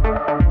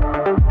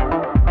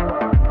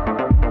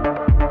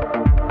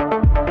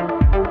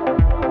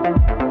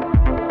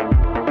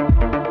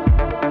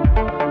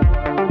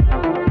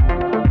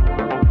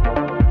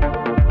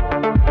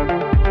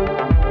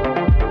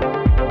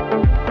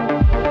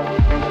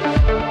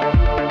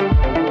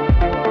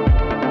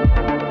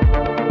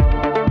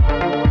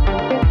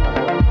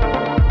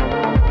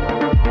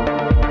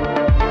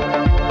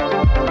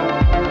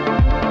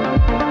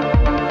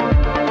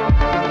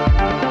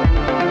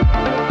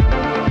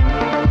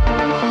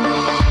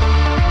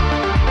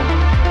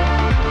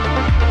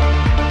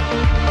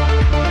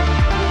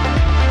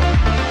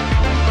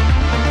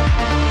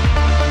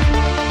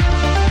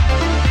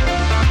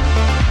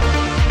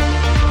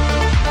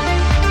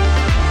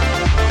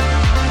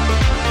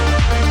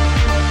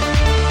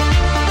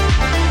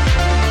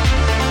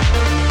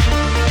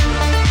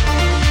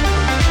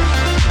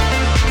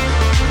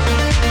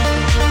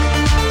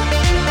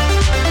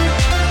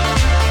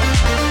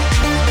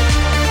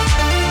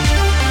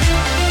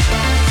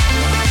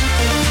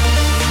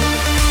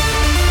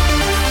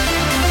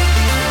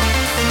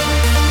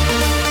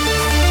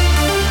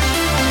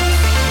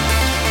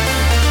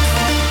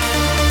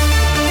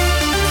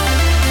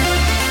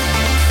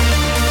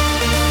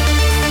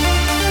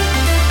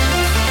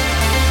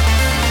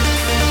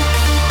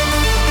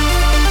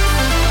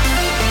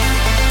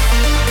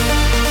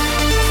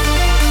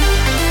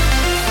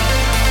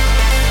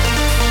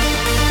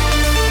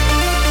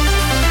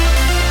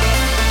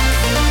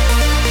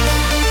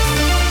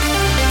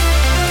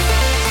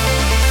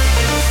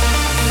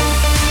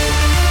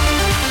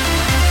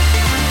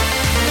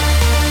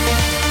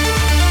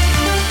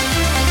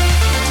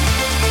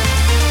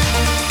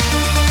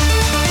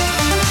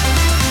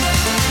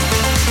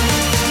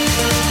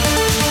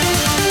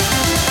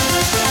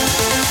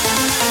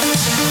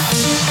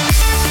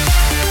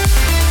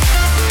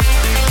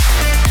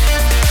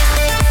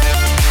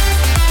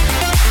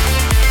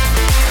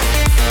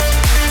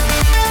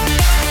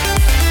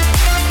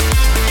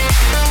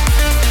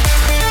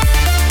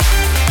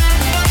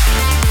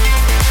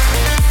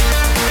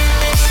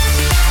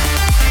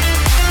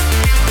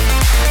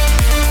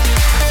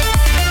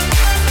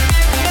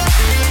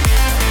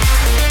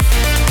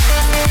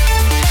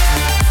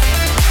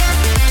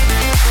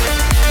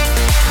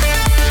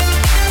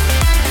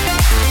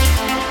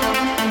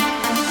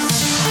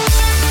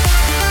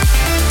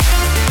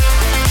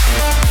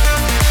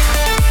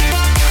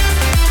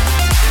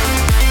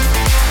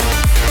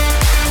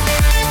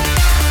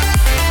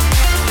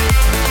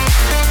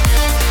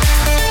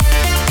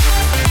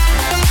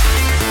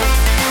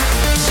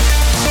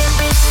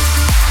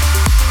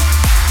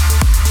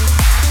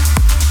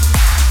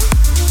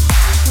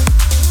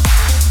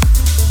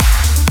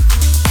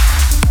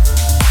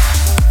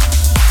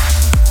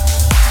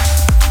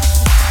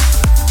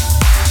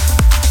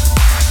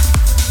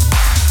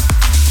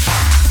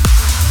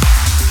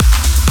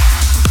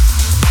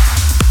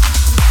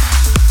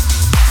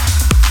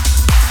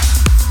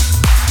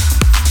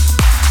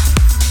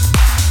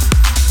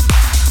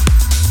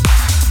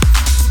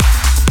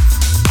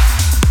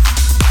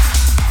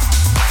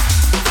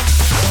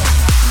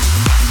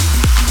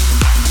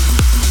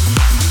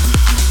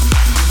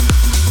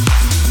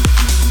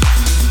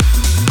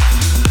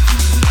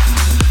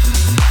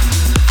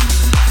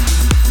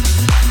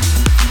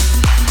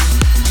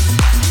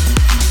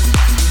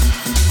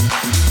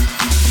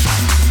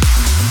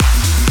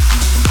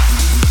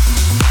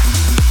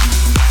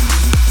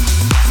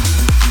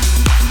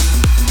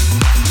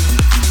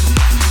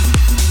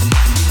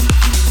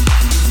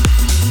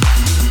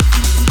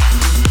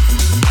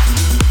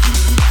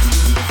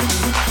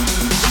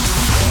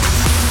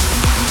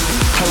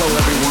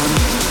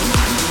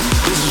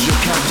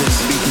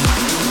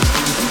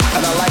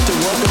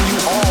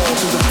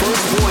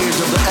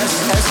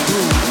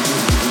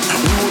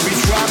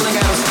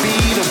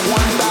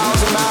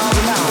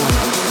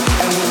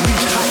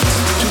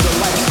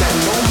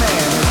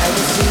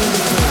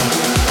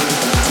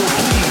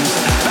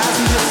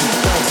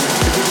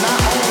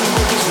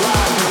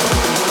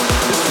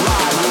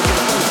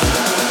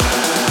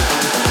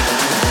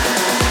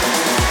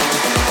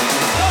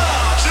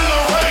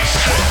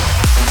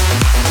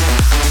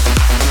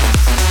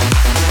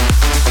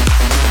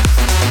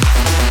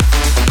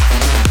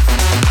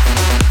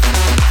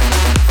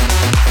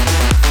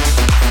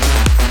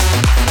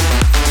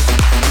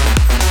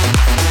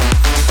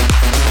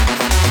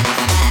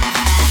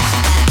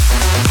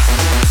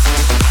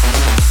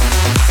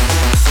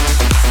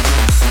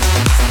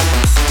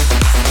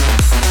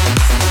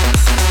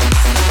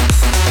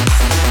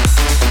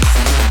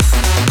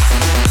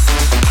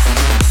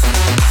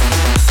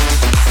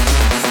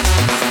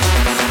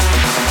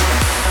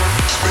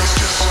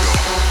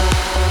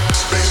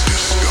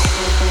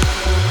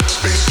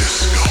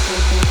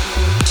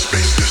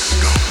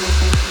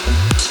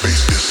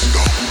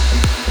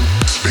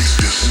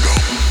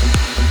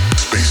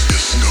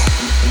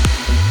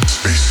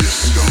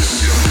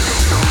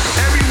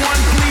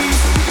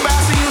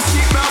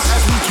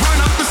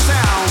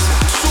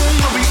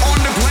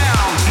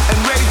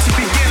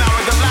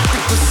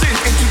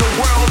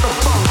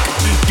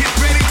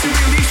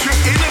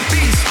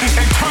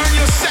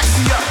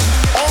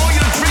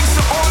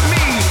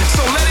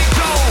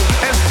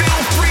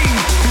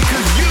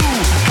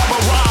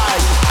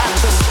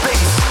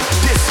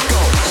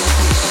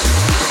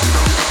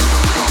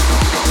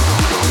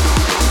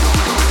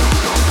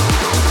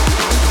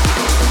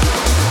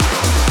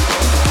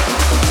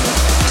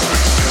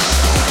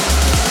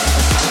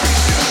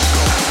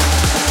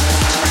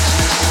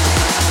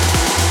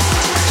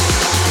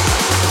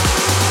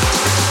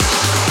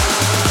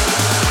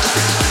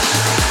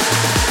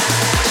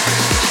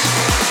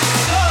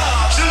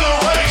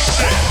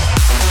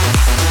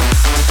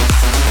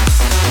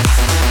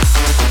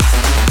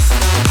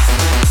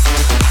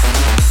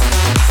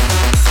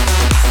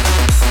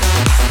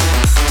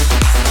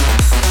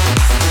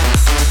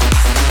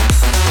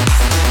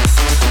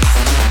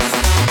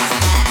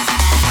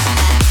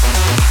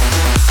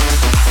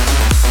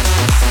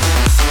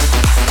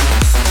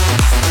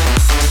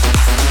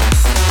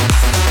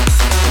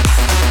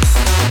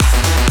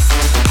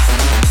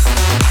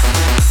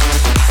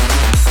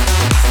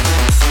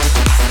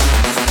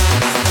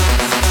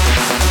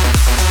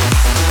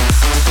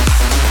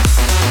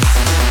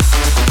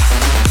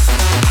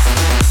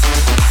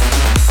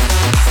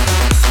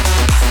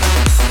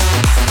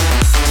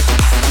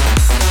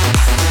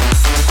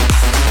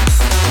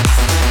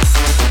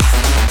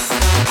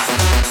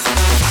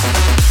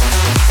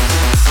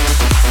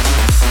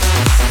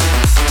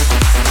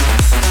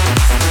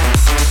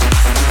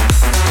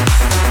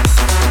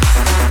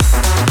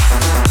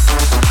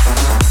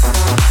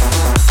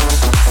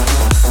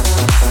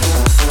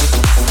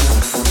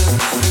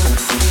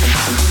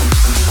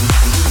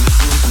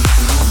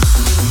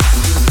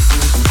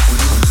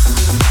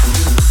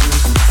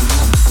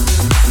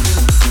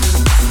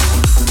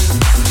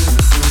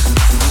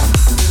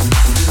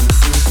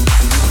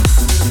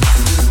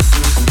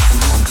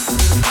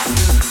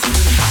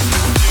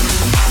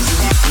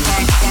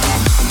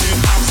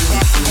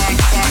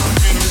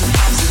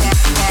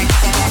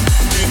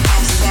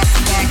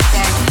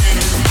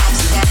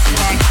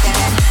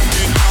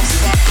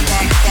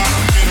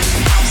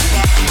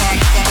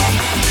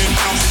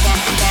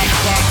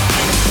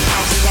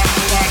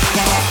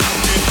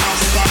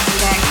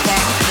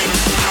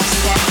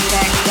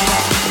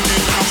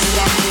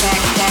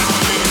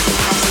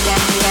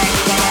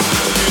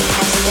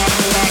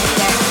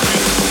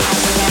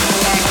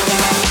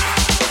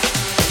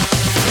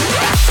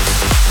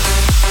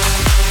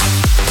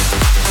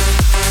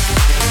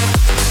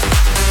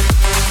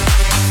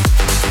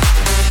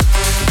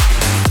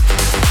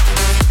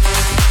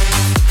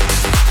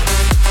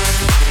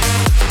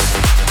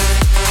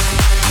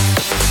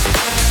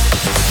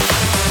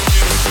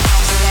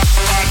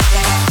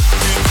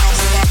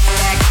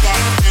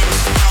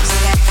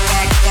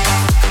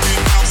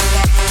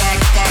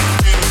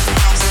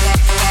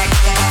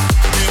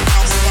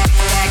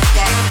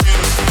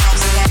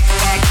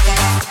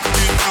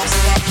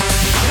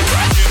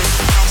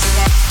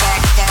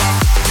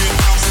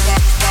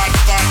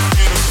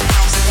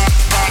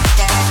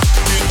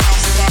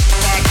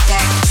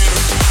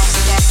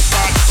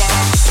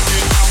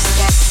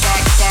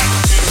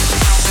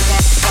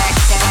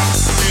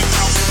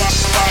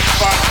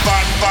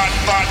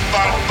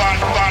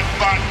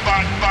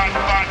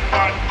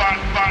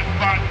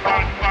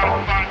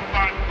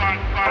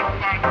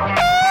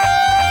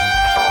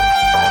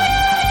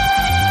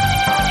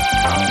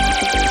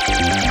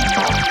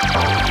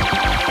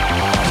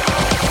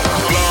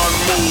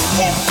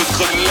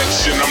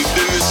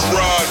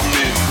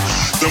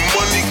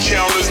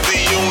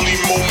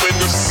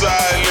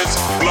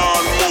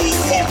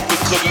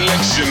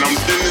 collection. I'm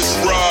Dennis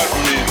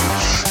Rodman.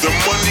 The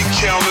money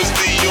counter's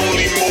the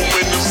only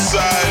moment of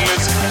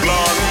silence.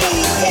 Blonde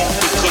mohawk,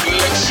 the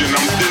collection.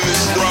 I'm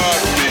Dennis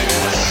Rodman.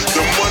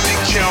 The money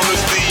counter's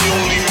the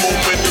only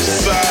moment of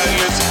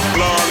silence.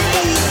 Blonde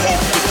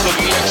mohawk, the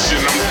collection.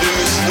 I'm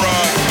Dennis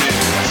Rodman.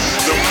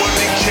 The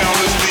money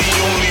counter's the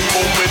only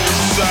moment of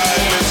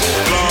silence.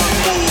 Blonde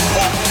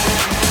mohawk,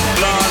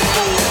 blonde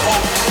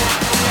mohawk,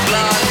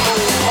 blonde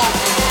mohawk,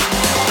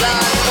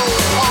 blonde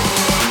mohawk,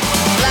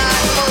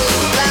 blonde mohawk,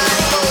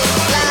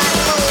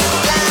 blonde mohawk, blonde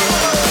mohawk,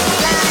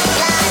 blonde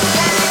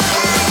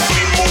mohawk,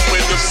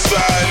 moment of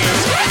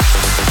silence.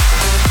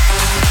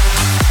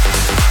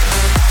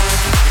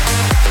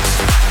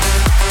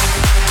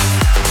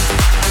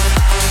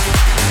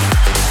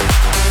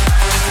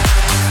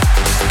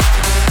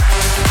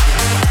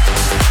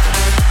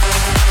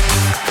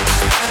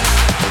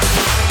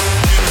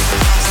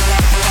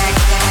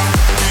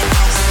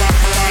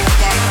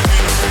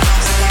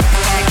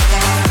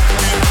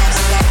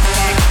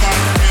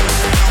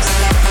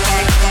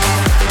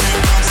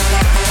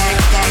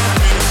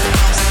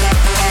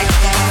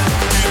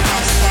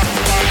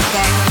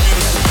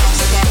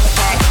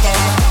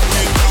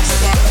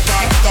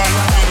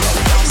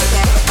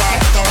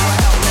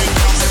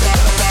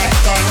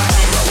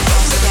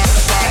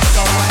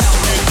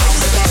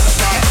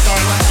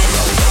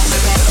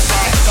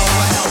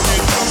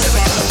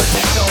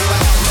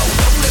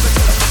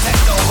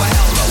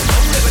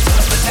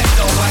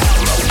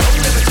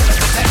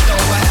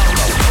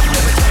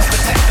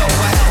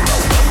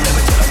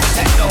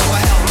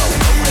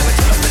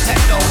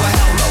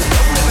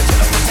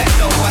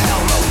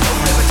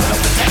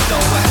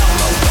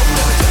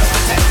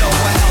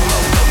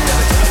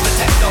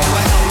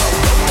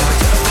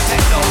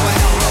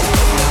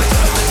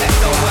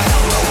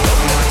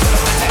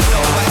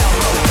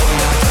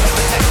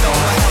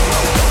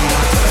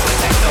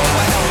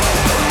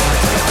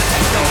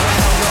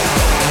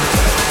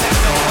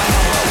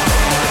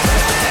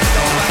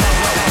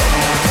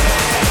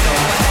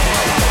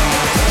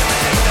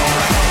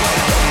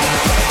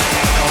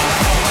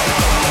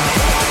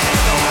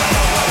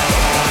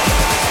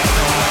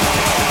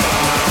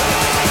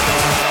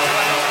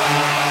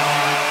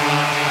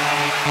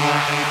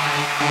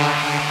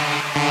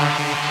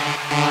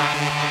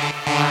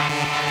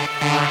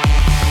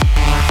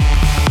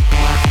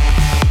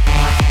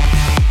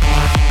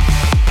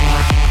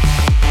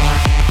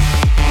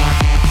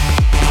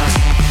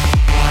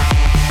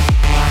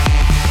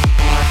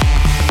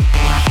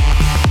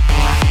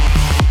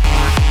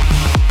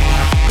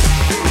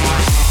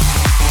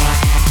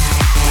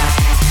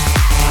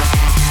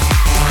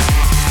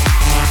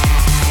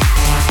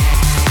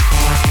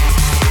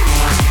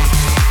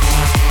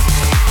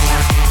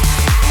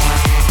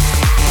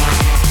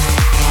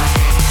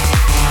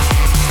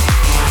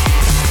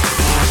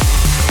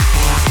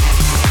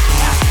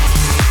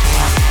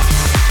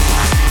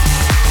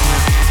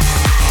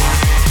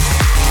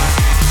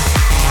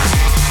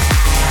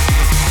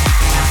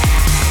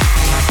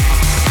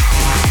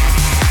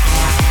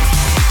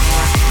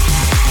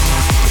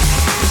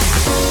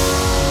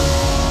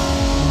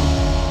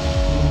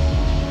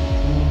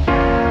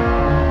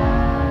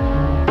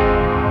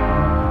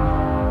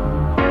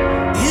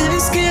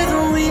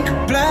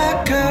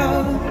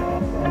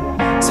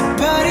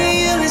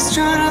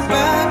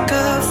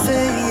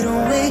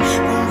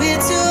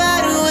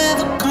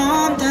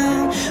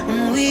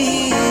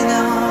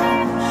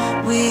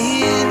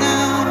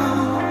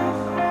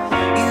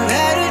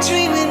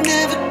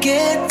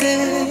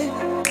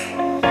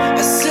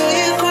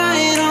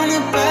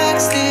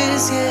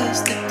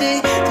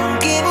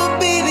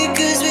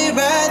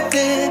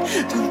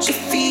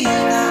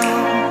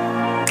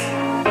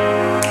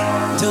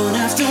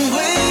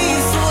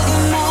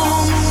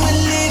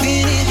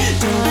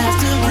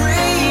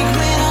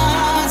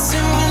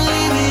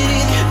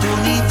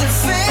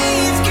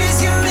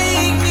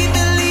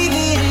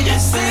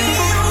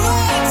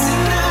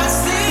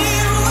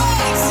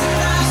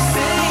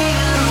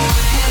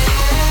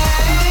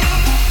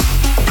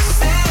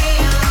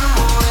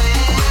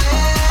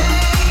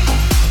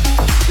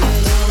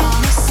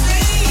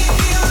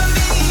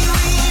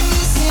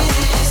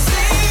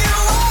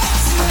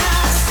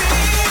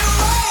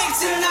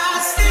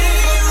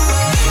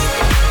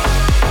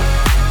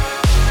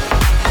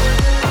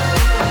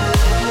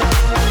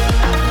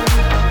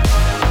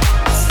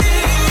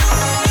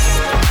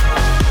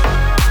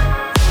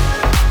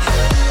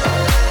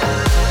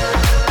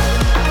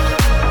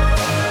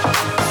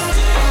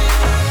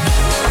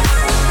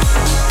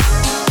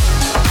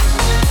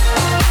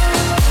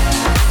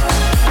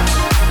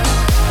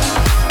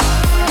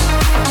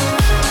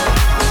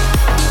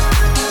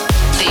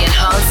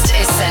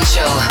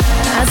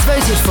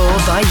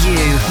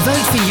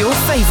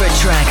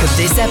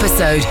 This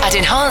episode at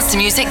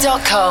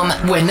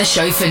enhancedmusic.com when the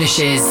show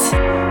finishes.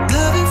 Don't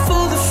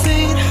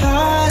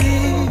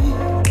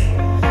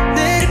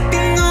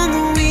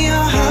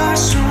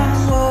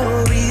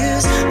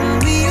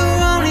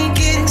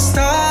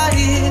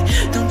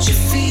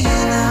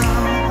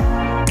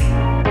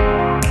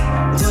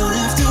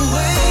have to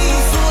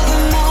wait for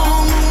the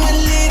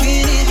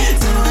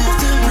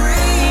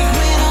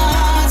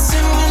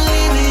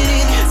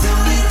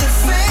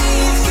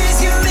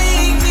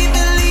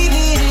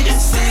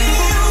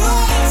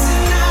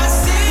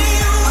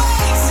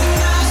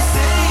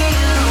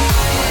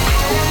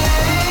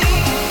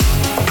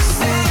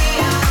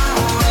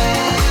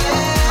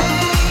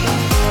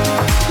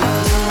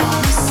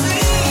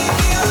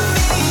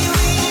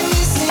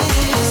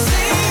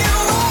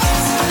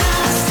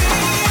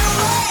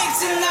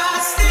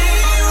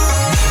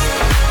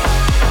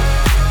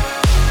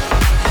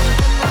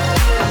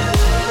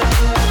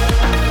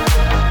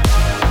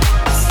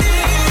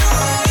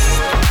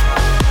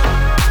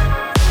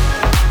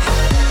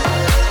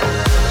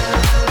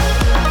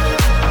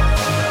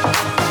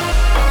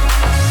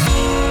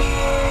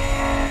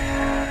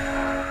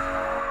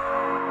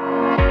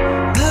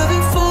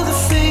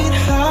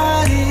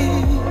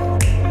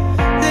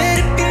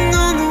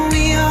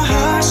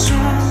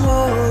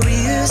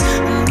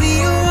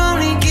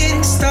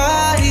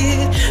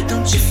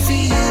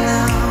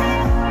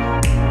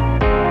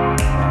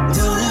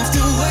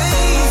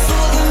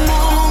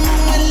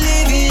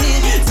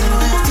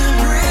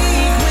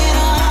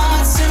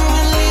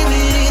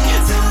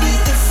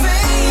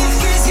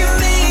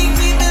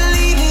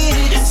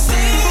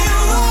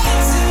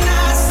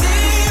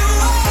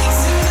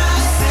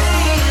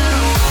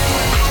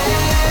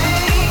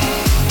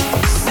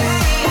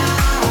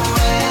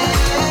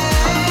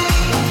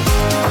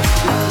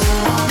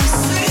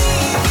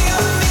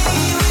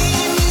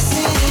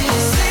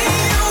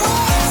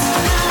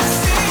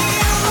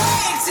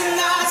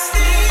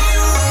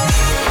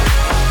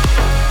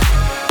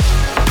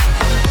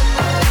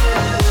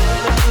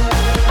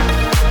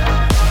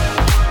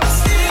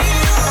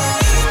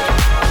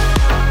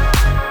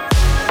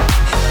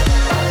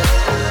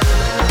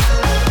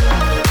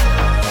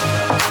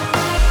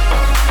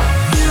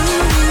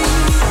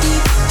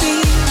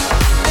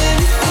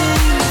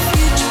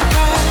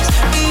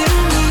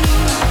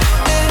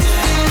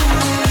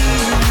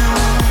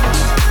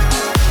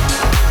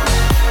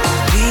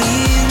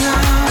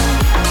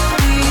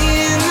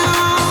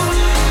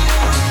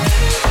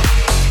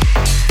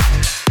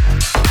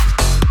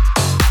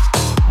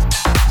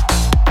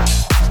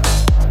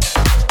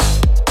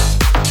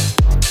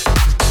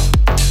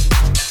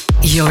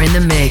You're in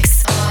the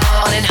mix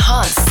on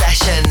Enhanced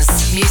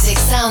Sessions. Music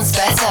sounds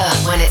better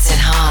when it's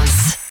enhanced.